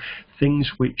so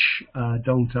things which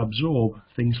don't absorb,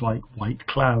 things like white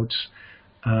clouds,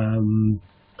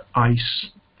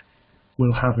 ice,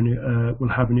 will have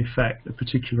an effect, a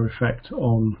particular effect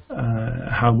on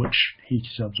how much heat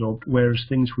is absorbed, whereas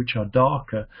things which are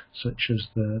darker, such as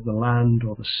the land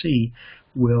or the sea,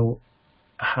 will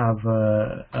have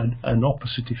an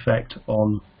opposite effect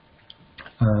on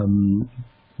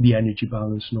the energy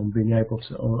balance and on being able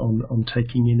to on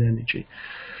taking in energy.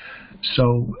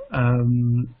 So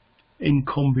in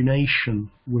combination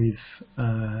with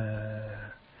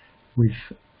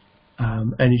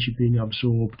energy being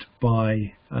absorbed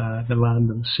by the land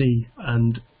and the sea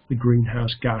and the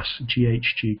greenhouse gas,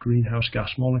 GHG, greenhouse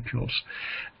gas molecules,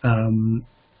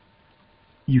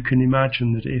 you can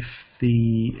imagine that if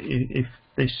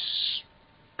this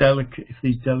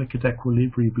these delicate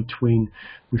equilibria between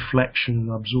reflection and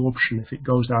absorption, if it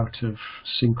goes out of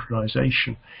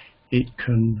synchronization, it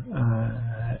can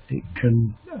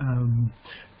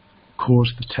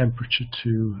cause the temperature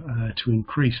to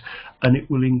increase, and it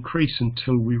will increase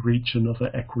until we reach another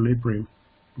equilibrium.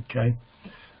 Okay,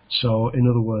 so in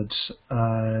other words,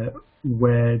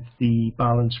 where the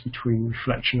balance between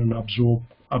reflection and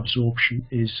absorption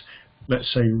is,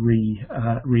 let's say,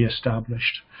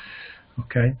 re-established.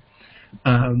 Okay,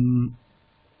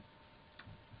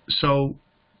 so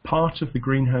part of the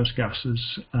greenhouse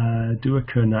gases do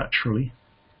occur naturally,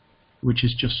 which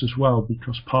is just as well,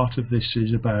 because part of this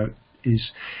is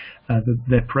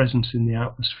their presence in the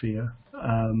atmosphere.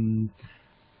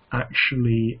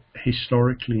 Actually,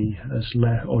 historically,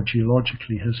 or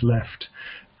geologically, has left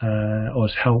or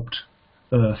has helped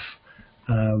Earth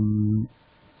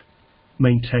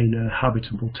maintain a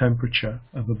habitable temperature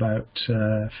of about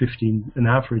 15,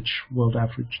 world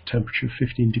average temperature of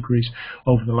 15 degrees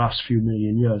over the last few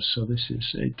million years. So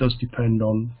it does depend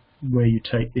on where you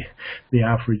take the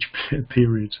average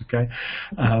periods. Okay.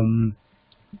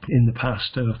 In the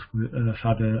past, Earth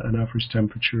had an average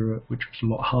temperature which was a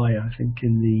lot higher. I think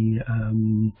in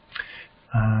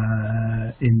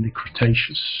the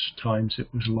Cretaceous times it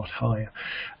was a lot higher.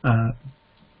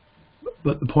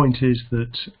 But the point is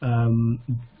that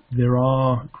there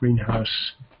are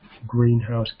greenhouse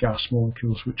gas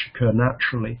molecules which occur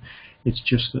naturally. It's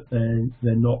just that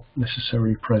they're not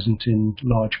necessarily present in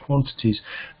large quantities,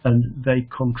 and they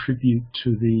contribute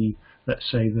to the, let's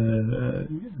say, the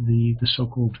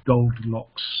so-called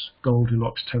Goldilocks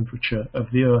temperature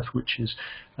of the Earth, which is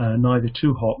neither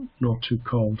too hot nor too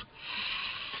cold.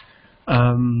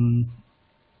 The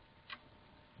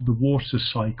water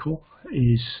cycle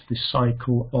is the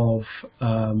cycle of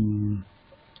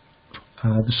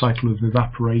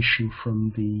evaporation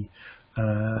from the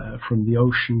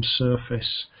ocean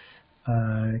surface,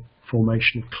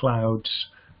 formation of clouds,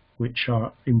 which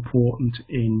are important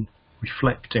in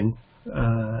reflecting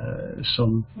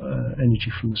sun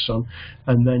energy from the sun,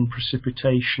 and then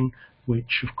precipitation,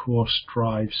 which of course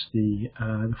drives the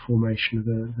formation of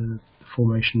the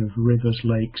formation of rivers,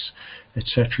 lakes,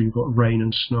 etc. You've got rain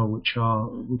and snow, which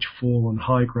fall on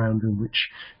high ground and which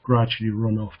gradually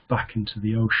run off back into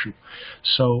the ocean.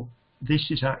 So this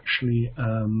is actually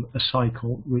a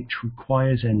cycle which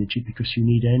requires energy, because you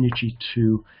need energy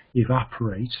to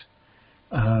evaporate,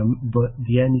 but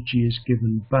the energy is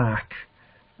given back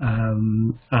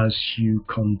as you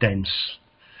condense,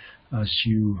 as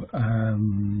you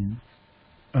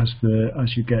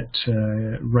get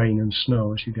rain and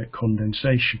snow, as you get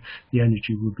condensation, the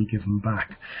energy will be given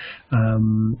back.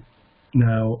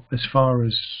 Now, as far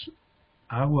as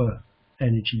our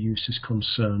energy use is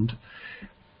concerned,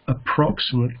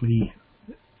 approximately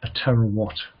a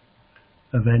terawatt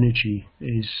of energy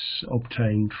is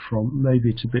obtained from, maybe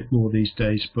it's a bit more these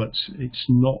days, but it's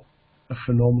not a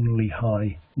phenomenally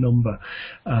high number,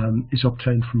 is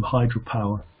obtained from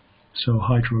hydropower. So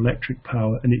hydroelectric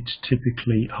power, and it's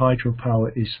typically,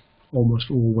 hydropower is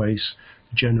almost always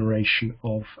generation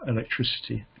of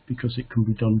electricity, because it can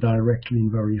be done directly and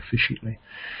very efficiently.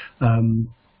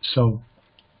 So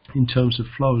in terms of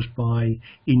flows, by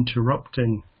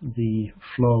interrupting the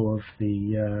flow of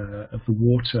the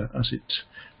water as it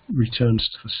returns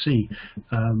to the sea,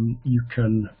 you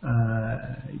can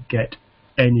get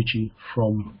energy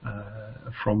from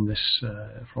this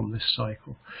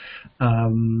cycle. A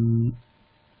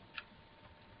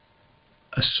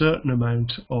certain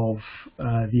amount of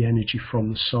the energy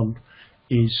from the sun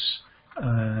is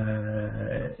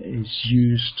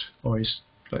used, or is,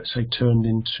 let's say, turned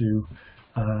into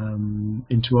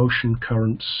ocean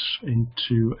currents,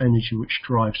 into energy which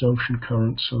drives ocean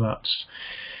currents. So that's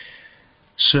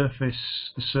the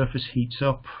surface heats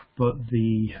up, but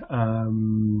the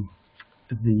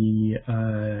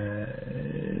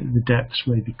depths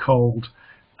may be cold,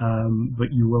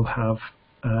 but you will have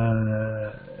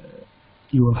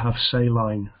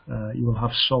saline, you will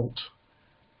have salt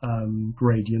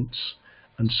gradients,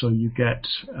 and so you get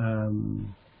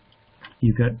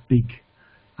big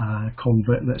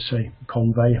let's say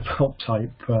conveyor belt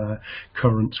type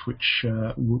currents which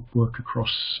work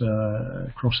across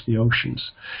the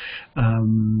oceans.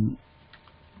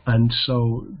 And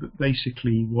so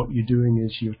basically what you're doing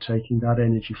is you're taking that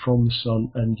energy from the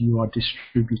sun and you are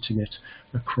distributing it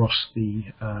across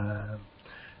the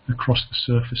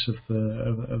surface of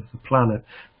the planet.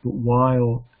 But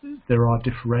while there are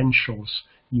differentials,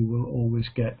 you will always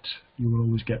get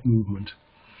movement.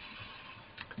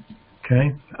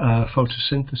 Okay,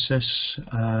 photosynthesis,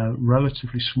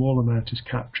 relatively small amount is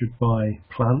captured by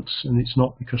plants, and it's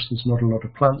not because there's not a lot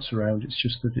of plants around. It's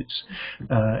just that it's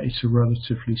a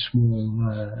relatively small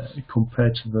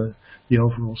compared to the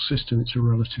overall system. It's a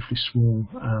relatively small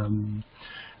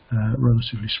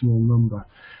number.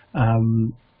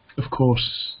 Of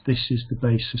course, this is the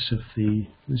basis of the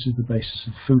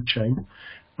food chain.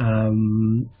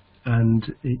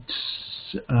 And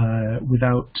it's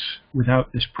without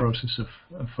this process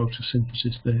of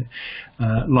photosynthesis, the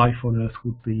life on Earth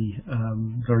would be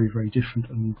very, very different,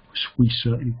 and we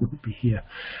certainly wouldn't be here.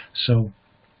 So,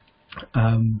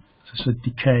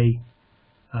 decay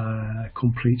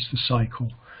completes the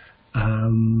cycle,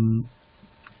 and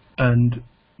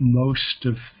most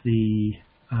of the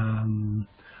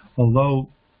although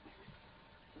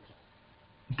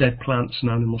dead plants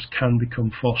and animals can become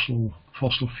fossil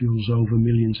fuels over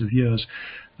millions of years,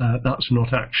 that's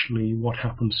not actually what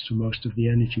happens to most of the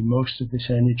energy. Most of this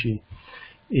energy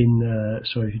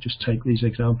so if you just take these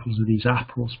examples of these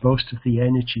apples, most of the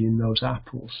energy in those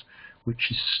apples, which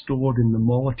is stored in the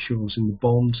molecules, in the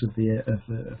bonds of the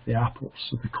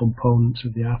apples, of the components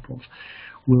of the apples,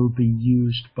 will be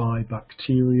used by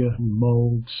bacteria and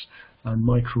molds and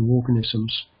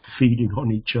microorganisms feeding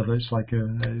on each other. It's like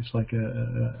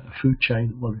a food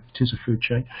chain. Well, it is a food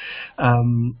chain,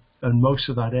 and most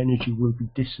of that energy will be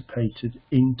dissipated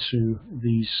into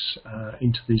these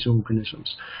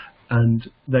organisms,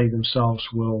 and they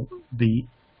themselves will be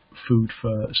food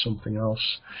for something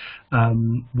else.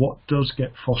 What does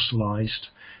get fossilized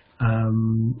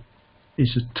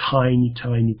is a tiny,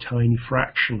 tiny, tiny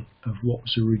fraction of what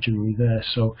was originally there.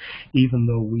 So even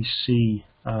though we see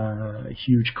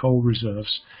huge coal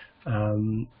reserves,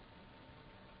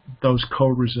 those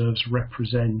coal reserves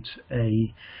represent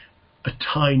a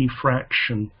tiny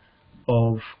fraction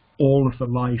of all of the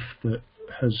life that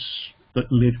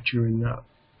lived during that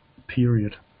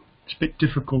period. It's a bit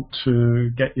difficult to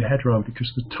get your head around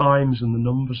because the times and the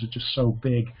numbers are just so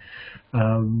big,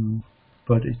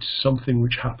 but it's something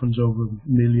which happens over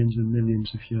millions and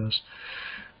millions of years.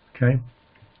 Okay,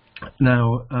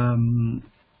 now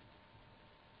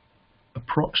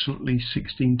approximately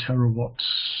 16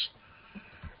 terawatts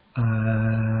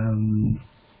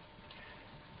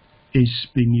is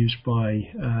being used by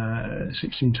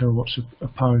 16 terawatts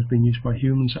of power is being used by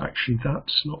humans. Actually,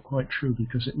 that's not quite true,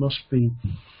 because it must be,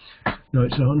 no,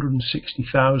 it's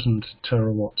 160,000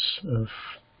 terawatts of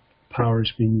power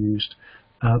is being used.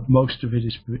 Most of it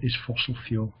is fossil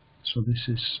fuel, so this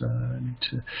is I need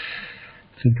to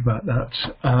think about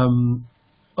that.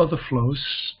 Other flows,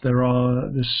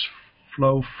 there's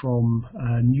flow from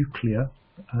nuclear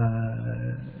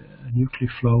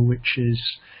flow, which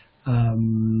is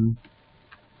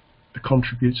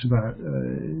contributes about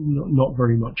not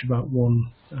very much, about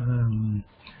 1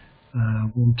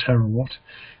 terawatt,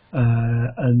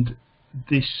 and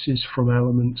this is from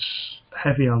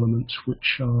heavy elements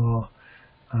which are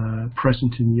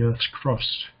present in the Earth's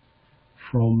crust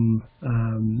from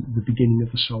the beginning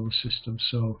of the solar system.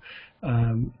 So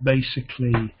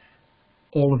basically,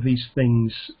 all of these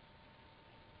things,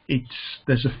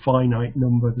 there's a finite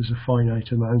number, there's a finite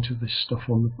amount of this stuff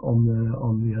on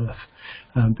the Earth,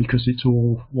 because it's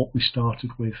all what we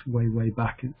started with way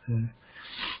back at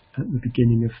the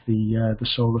beginning of the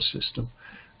solar system.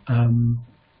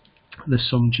 There's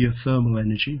some geothermal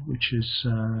energy, which is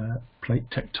plate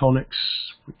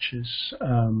tectonics, which is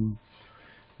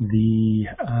the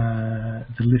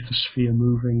lithosphere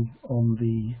moving on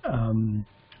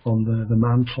the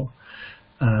mantle.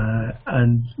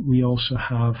 And we also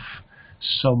have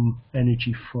some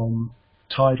energy from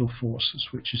tidal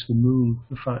forces, which is the moon.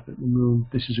 The fact that the moon,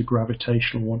 this is a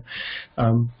gravitational one,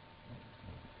 the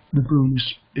moon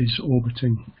is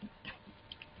orbiting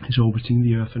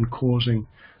the Earth and causing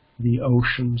the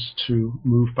oceans to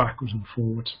move backwards and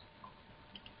forwards,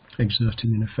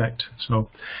 exerting an effect. So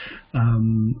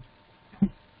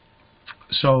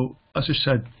as I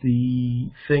said, the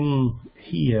thing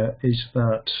here is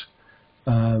that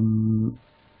the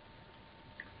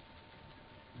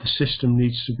system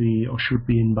needs to be, or should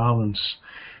be, in balance,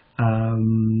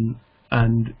 and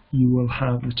you will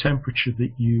have the temperature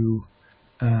that you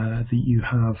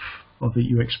have, or that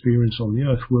you experience on the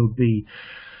Earth, will be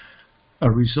a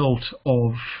result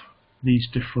of these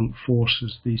different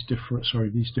forces, these different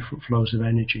flows of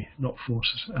energy, not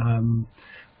forces,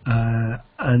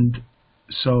 and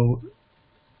so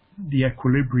the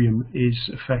equilibrium is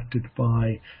affected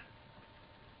by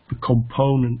the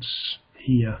components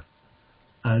here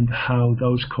and how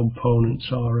those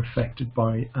components are affected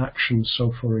by actions.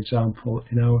 So, for example,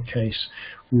 in our case,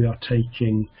 we are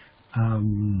taking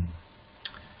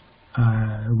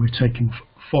we're taking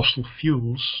fossil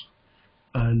fuels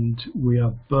and we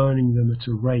are burning them at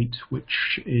a rate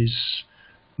which is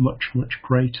much, much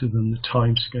greater than the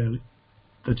timescale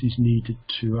that is needed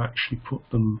to actually put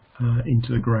them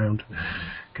into the ground.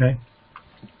 Okay,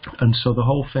 and so the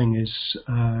whole thing is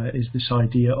this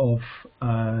idea of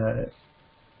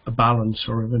a balance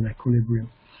or of an equilibrium.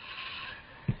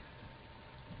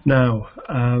 Now,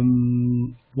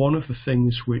 one of the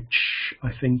things which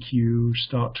I think you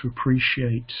start to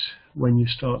appreciate when you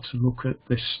start to look at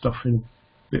this stuff in a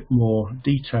bit more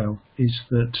detail is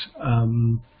that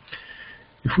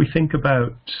if we think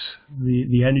about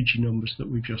the energy numbers that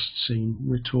we've just seen,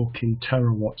 we're talking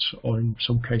terawatts, or in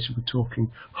some cases we're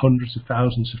talking hundreds of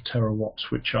thousands of terawatts,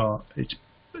 which are it's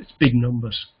big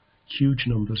numbers, huge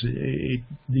numbers.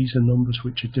 These are numbers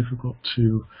which are difficult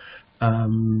to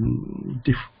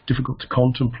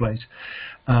contemplate.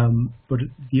 But at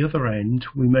the other end,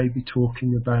 we may be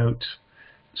talking about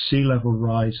sea level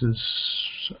rises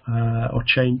or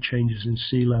changes in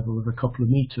sea level of a couple of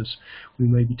meters. We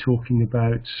may be talking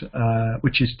about,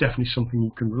 which is definitely something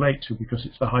you can relate to because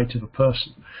it's the height of a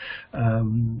person.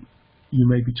 You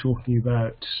may be talking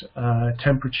about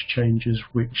temperature changes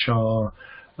which are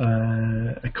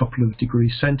a couple of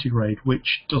degrees centigrade,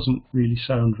 which doesn't really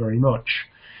sound very much.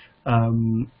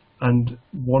 And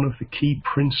one of the key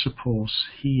principles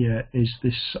here is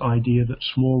this idea that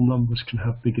small numbers can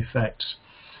have big effects.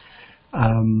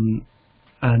 And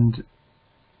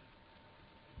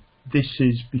this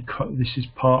is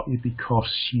partly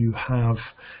because you have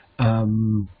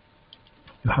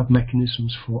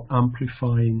mechanisms for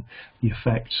amplifying the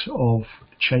effects of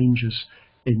changes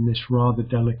in this rather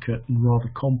delicate and rather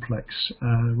complex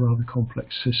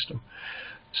system.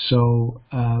 So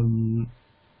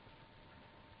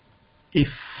if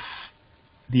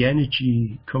the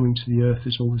energy coming to the Earth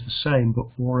is always the same, but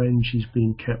more energy is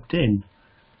being kept in,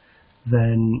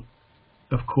 then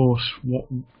of course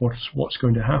what's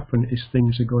going to happen is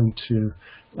things are going to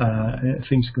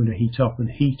heat up, and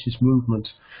heat is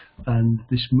movement, and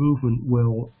this movement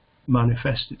will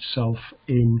manifest itself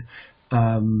in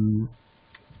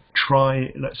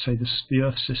let's say the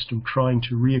Earth system trying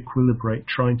to re-equilibrate,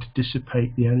 trying to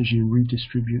dissipate the energy and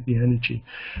redistribute the energy.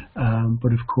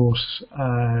 But of course,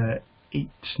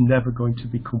 it's never going to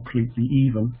be completely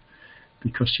even,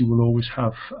 because you will always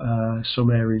have some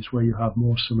areas where you have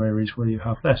more, some areas where you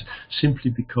have less,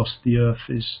 simply because the Earth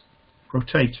is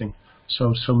rotating.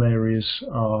 So some areas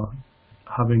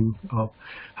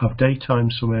have daytime,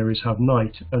 some areas have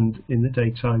night, and in the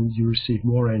daytime you receive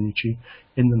more energy,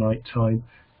 in the night time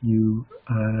you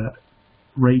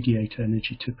radiate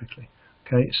energy typically.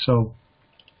 Okay, so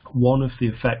one of the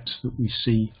effects that we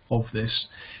see of this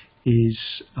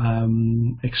is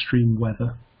extreme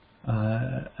weather,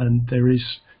 and there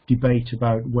is debate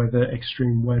about whether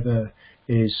extreme weather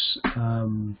is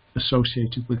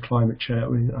associated with climate change. I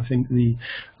mean, I think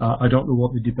I don't know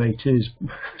what the debate is,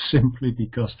 simply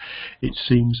because it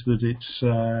seems that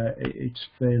it's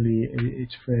fairly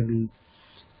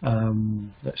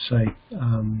let's say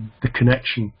the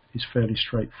connection is fairly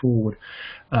straightforward,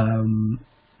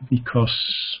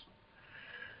 because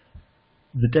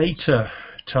the data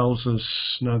tells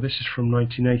us, now this is from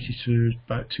 1980 to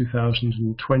about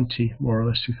 2020, more or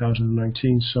less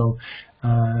 2019, so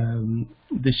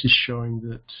this is showing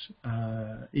that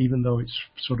even though it's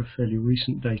sort of fairly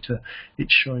recent data,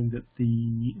 it's showing that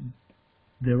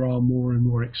there are more and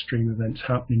more extreme events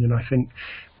happening, and I think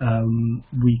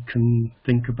we can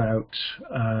think about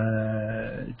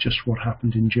just what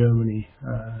happened in Germany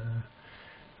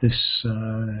this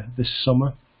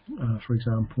summer. For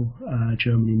example,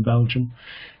 Germany and Belgium,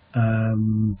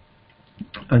 and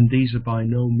these are by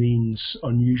no means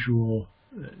unusual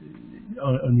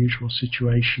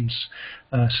situations.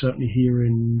 Certainly here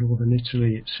in northern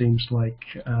Italy, it seems like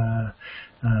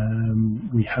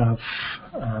we've had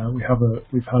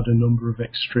a number of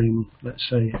extreme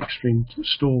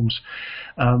storms,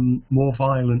 more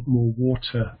violent, more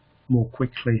water, more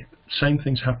quickly. Same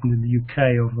things happened in the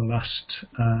UK over the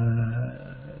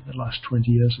last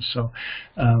 20 years or so.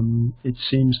 It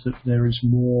seems that there is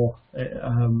more.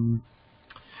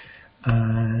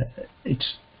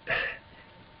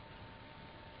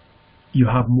 You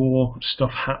have more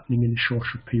stuff happening in a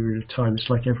shorter period of time. It's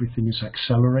like everything is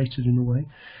accelerated in a way.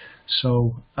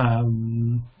 So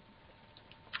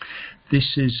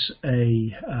this is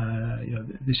a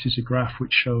graph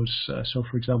which shows. So,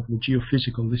 for example, the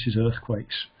geophysical. This is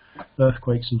earthquakes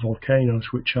and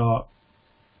volcanoes, which are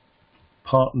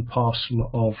part and parcel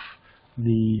of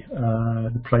the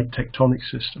plate tectonic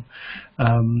system.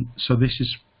 So this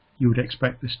is you would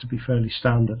expect this to be fairly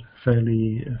standard,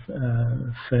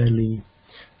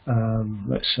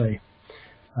 let's say,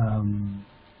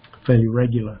 fairly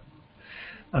regular.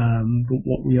 But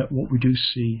what we do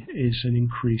see is an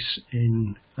increase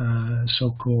in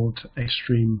so-called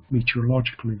extreme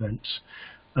meteorological events,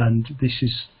 and this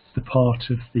is the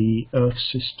part of the Earth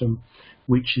system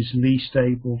which is least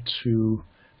able to,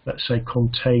 let's say,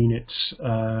 contain its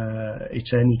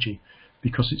energy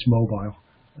because it's mobile.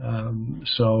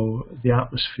 So the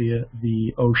atmosphere,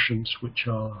 the oceans, which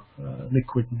are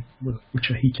liquid, which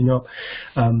are heating up,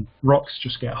 rocks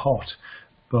just get hot,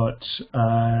 but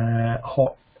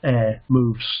hot air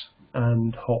moves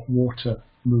and hot water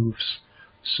moves.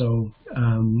 So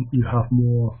you have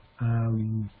more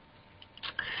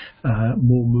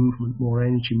movement, more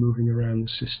energy moving around the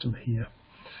system here.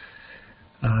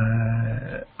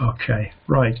 Okay,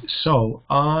 right, so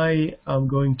I am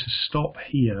going to stop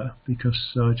here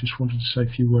because I just wanted to say a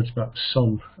few words about the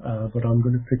sun, but I'm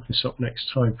going to pick this up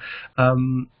next time.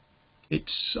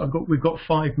 We've got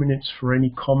 5 minutes for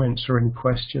any comments or any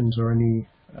questions or anybody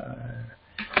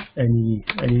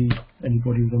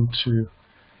want to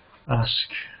ask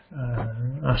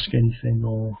anything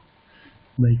or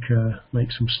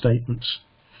make some statements.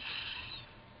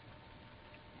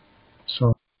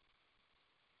 So.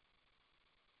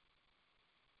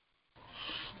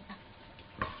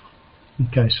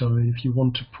 Okay, so if you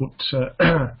want to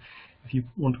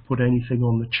put anything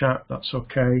on the chat, that's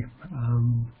okay.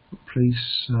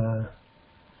 Please.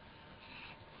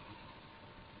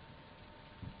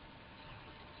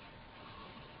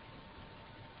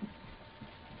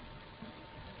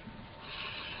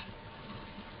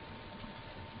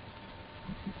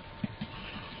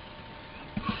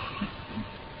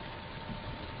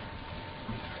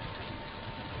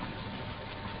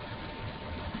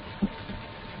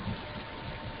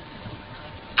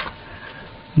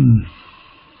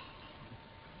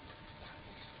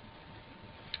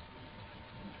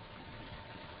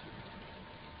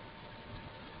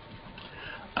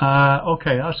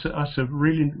 Okay, that's a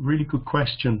really good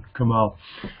question, Kamal.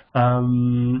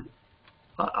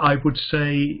 I could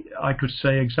say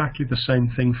exactly the same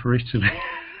thing for Italy.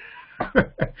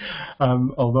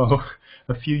 Although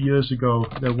a few years ago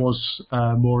there was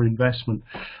more investment.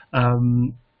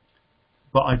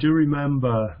 But I do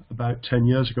remember about 10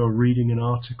 years ago reading an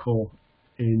article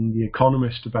in The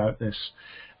Economist about this,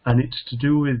 and it's to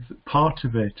do with, part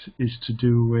of it is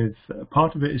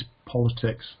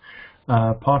politics,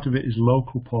 part of it is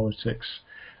local politics,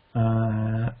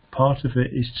 part of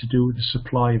it is to do with the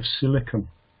supply of silicon,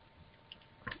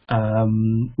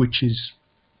 which is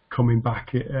coming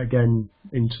back again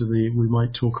into we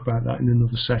might talk about that in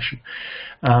another session.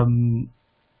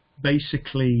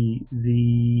 Basically,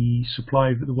 the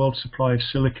world supply of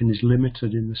silicon is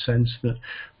limited in the sense that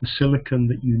the silicon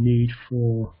that you need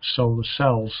for solar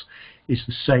cells is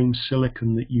the same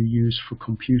silicon that you use for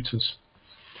computers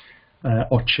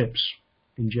or chips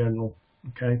in general.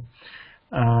 Okay,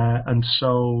 and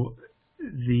so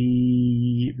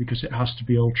because it has to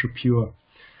be ultra pure,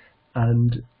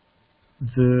 and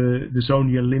there's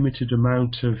only a limited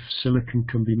amount of silicon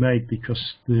can be made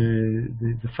because the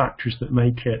factories that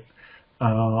make it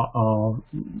are,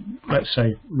 let's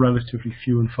say, relatively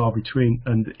few and far between,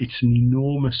 and it's an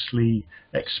enormously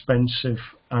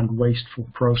expensive and wasteful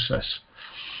process.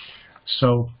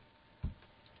 So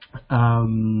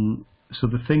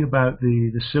the thing about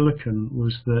the silicon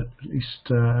was that, at least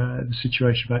the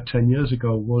situation about 10 years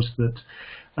ago, was that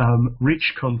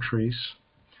rich countries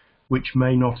which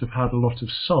may not have had a lot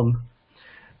of sun,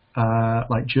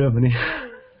 like Germany,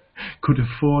 could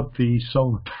afford the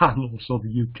solar panels, or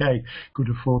the UK could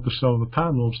afford the solar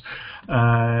panels,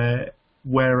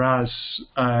 whereas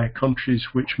countries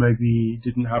which maybe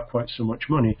didn't have quite so much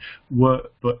money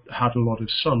but had a lot of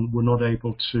sun were not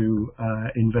able to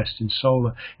invest in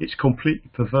solar. It's completely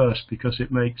perverse because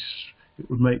it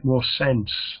would make more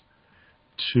sense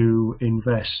to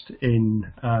invest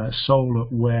in solar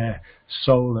where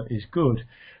solar is good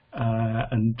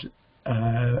and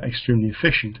extremely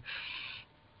efficient,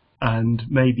 and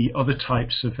maybe other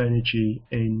types of energy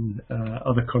in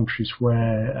other countries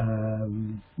where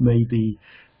maybe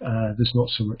there's not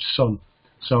so much sun.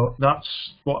 So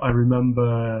that's what I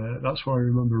remember. That's what I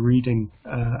remember reading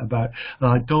about. And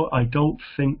I don't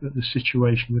think that the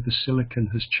situation with the silicon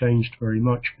has changed very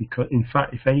much, because, in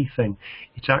fact, if anything,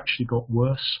 it's actually got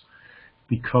worse,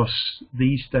 because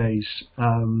these days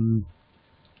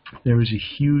there is a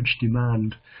huge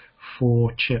demand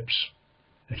for chips,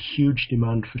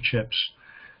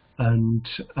 and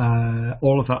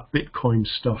all of that Bitcoin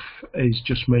stuff is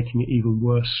just making it even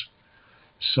worse.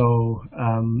 So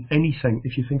anything,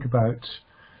 if you think about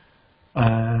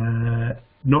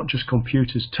not just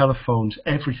computers, telephones,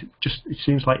 everything, just it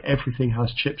seems like everything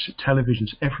has chips.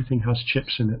 Televisions, everything has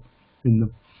chips in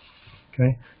them.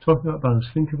 Okay, talking about balance,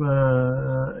 think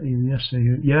about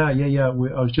yesterday. Yeah. I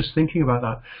was just thinking about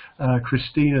that.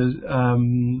 Christina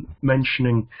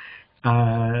mentioning.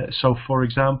 So, for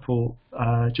example,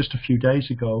 just a few days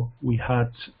ago, we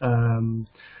had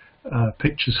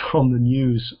pictures on the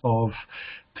news of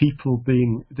people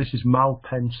being. This is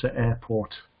Malpensa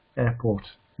Airport,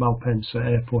 Malpensa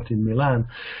Airport in Milan.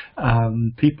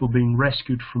 People being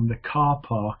rescued from the car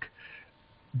park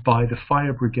by the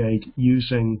fire brigade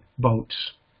using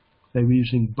boats. They were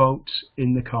using boats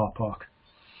in the car park.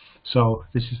 So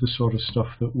this is the sort of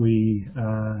stuff that we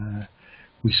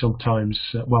sometimes,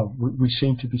 we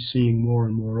seem to be seeing more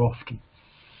and more often.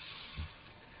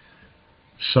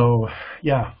 So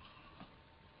yeah,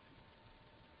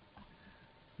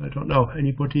 I don't know.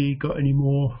 Anybody got any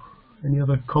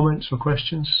other comments or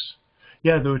questions?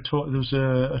 Yeah, there was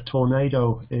a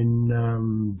tornado in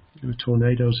there were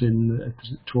tornadoes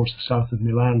towards the south of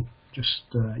Milan just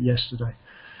yesterday.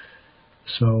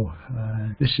 So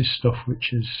this is stuff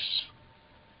which is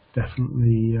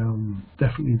definitely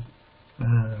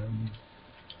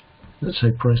let's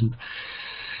say present.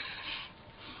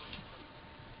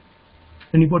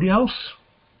 Anybody else?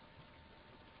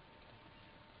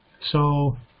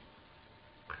 So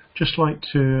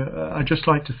I'd just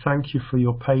like to thank you for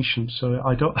your patience. So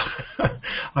I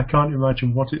can't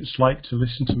imagine what it's like to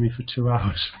listen to me for 2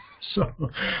 hours. So,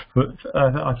 but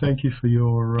I thank you for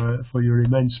your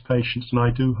immense patience, and I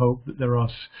do hope that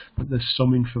there's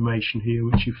some information here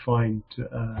which you find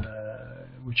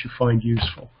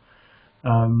useful.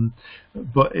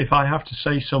 But if I have to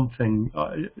say something,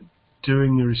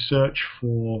 doing the research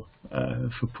for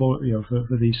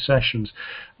these sessions,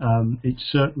 it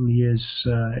certainly is.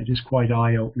 It is quite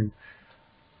eye-opening.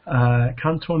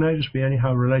 Can tornadoes be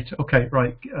anyhow related? Okay,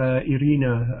 right,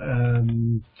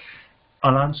 Irina.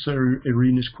 I'll answer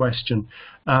Irina's question.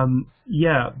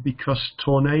 Yeah, because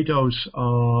tornadoes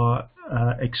are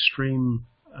extreme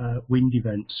wind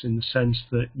events in the sense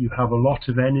that you have a lot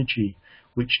of energy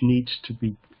which needs to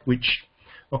be.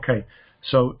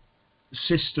 So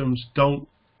systems don't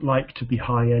like to be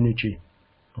high energy.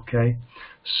 Okay,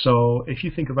 so if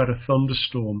you think about a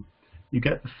thunderstorm, you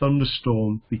get the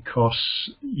thunderstorm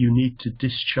because you need to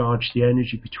discharge the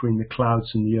energy between the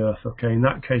clouds and the earth. Okay, in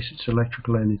that case it's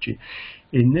electrical energy.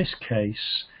 In this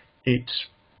case it's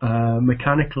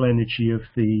mechanical energy of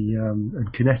the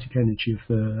and kinetic energy of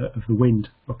the wind.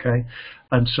 Okay,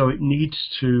 and so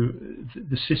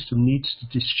the system needs to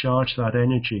discharge that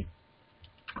energy.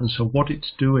 And so what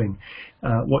it's doing,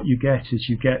 what you get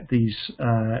these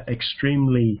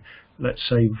extremely, let's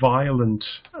say, violent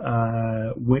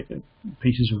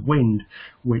pieces of wind,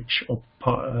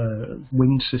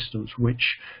 wind systems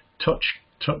which touch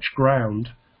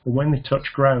ground. And when they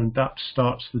touch ground, that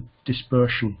starts the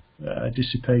dissipation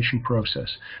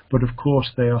process. But of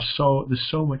course, there's so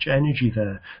much energy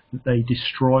there that they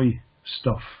destroy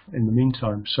stuff in the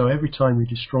meantime. So every time you're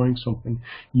destroying something,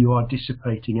 you are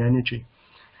dissipating energy.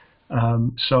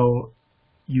 So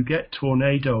you get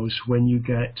tornadoes when you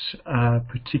get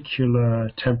particular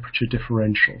temperature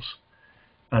differentials,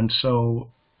 and so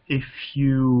if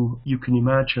you can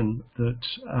imagine that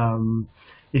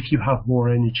if you have more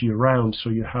energy around, so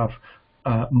you have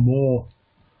more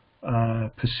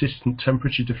persistent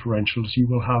temperature differentials, you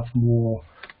will have more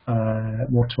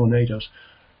tornadoes.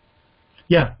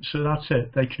 Yeah, so that's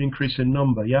it. They can increase in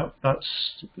number. Yeah,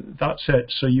 that's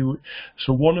it. So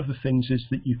one of the things is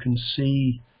that you can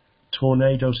see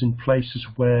tornadoes in places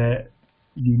where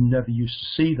you never used to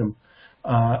see them,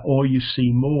 or you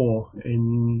see more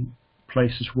in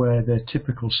places where they're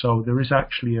typical. So there is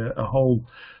actually a whole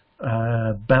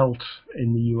belt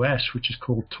in the US which is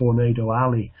called Tornado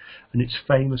Alley, and it's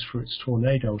famous for its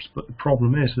tornadoes. But the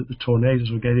problem is that the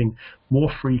tornadoes are getting more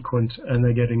frequent and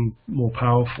they're getting more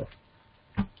powerful.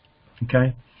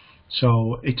 Okay,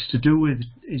 so it's to do with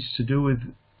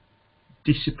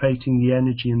dissipating the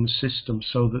energy in the system,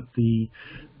 so that the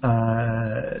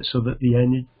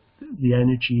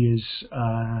energy is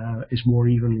more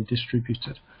evenly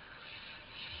distributed.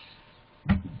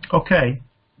 Okay,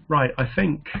 right. I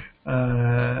think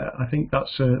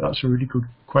that's a really good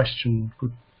question,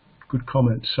 good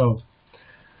comment. So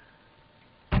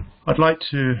I'd like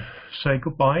to say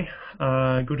goodbye.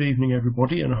 Good evening,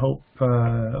 everybody, and I hope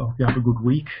you have a good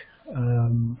week.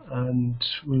 And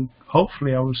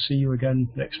hopefully I will see you again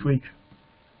next week.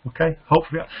 Okay?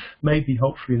 Hopefully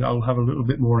I'll have a little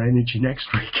bit more energy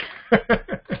next week.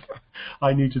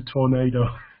 I need a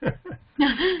tornado.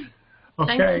 Thank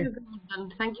Okay. you,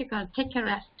 Gordon. Thank you, God. Take a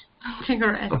rest. Take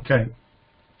a rest. Okay.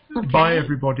 Bye,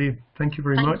 everybody. Thank you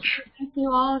very much. Thank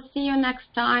you all. See you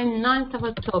next time, 9th of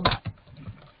October.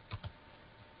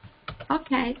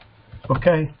 Okay.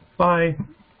 Okay. Bye.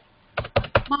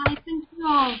 Bye. Thank you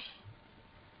all.